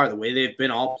teams are, the way they've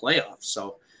been all playoffs.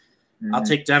 So I'll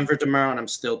take Denver tomorrow, and I'm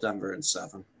still Denver in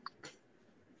 7.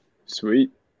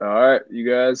 Sweet. All right, you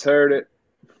guys heard it.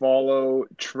 Follow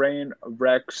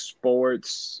Trainwreck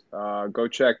Sports. Go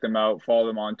check them out. Follow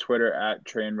them on Twitter at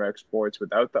Trainwreck Sports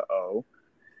without the O.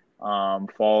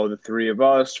 Follow the 3 of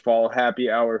us. Follow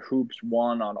Happy Hour Hoops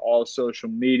 1 on all social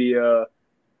media.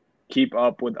 Keep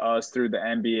up with us through the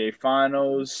NBA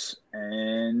Finals,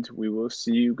 and we will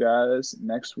see you guys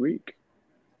next week.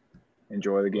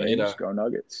 Enjoy the games. Go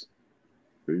Nuggets.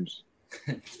 Peace.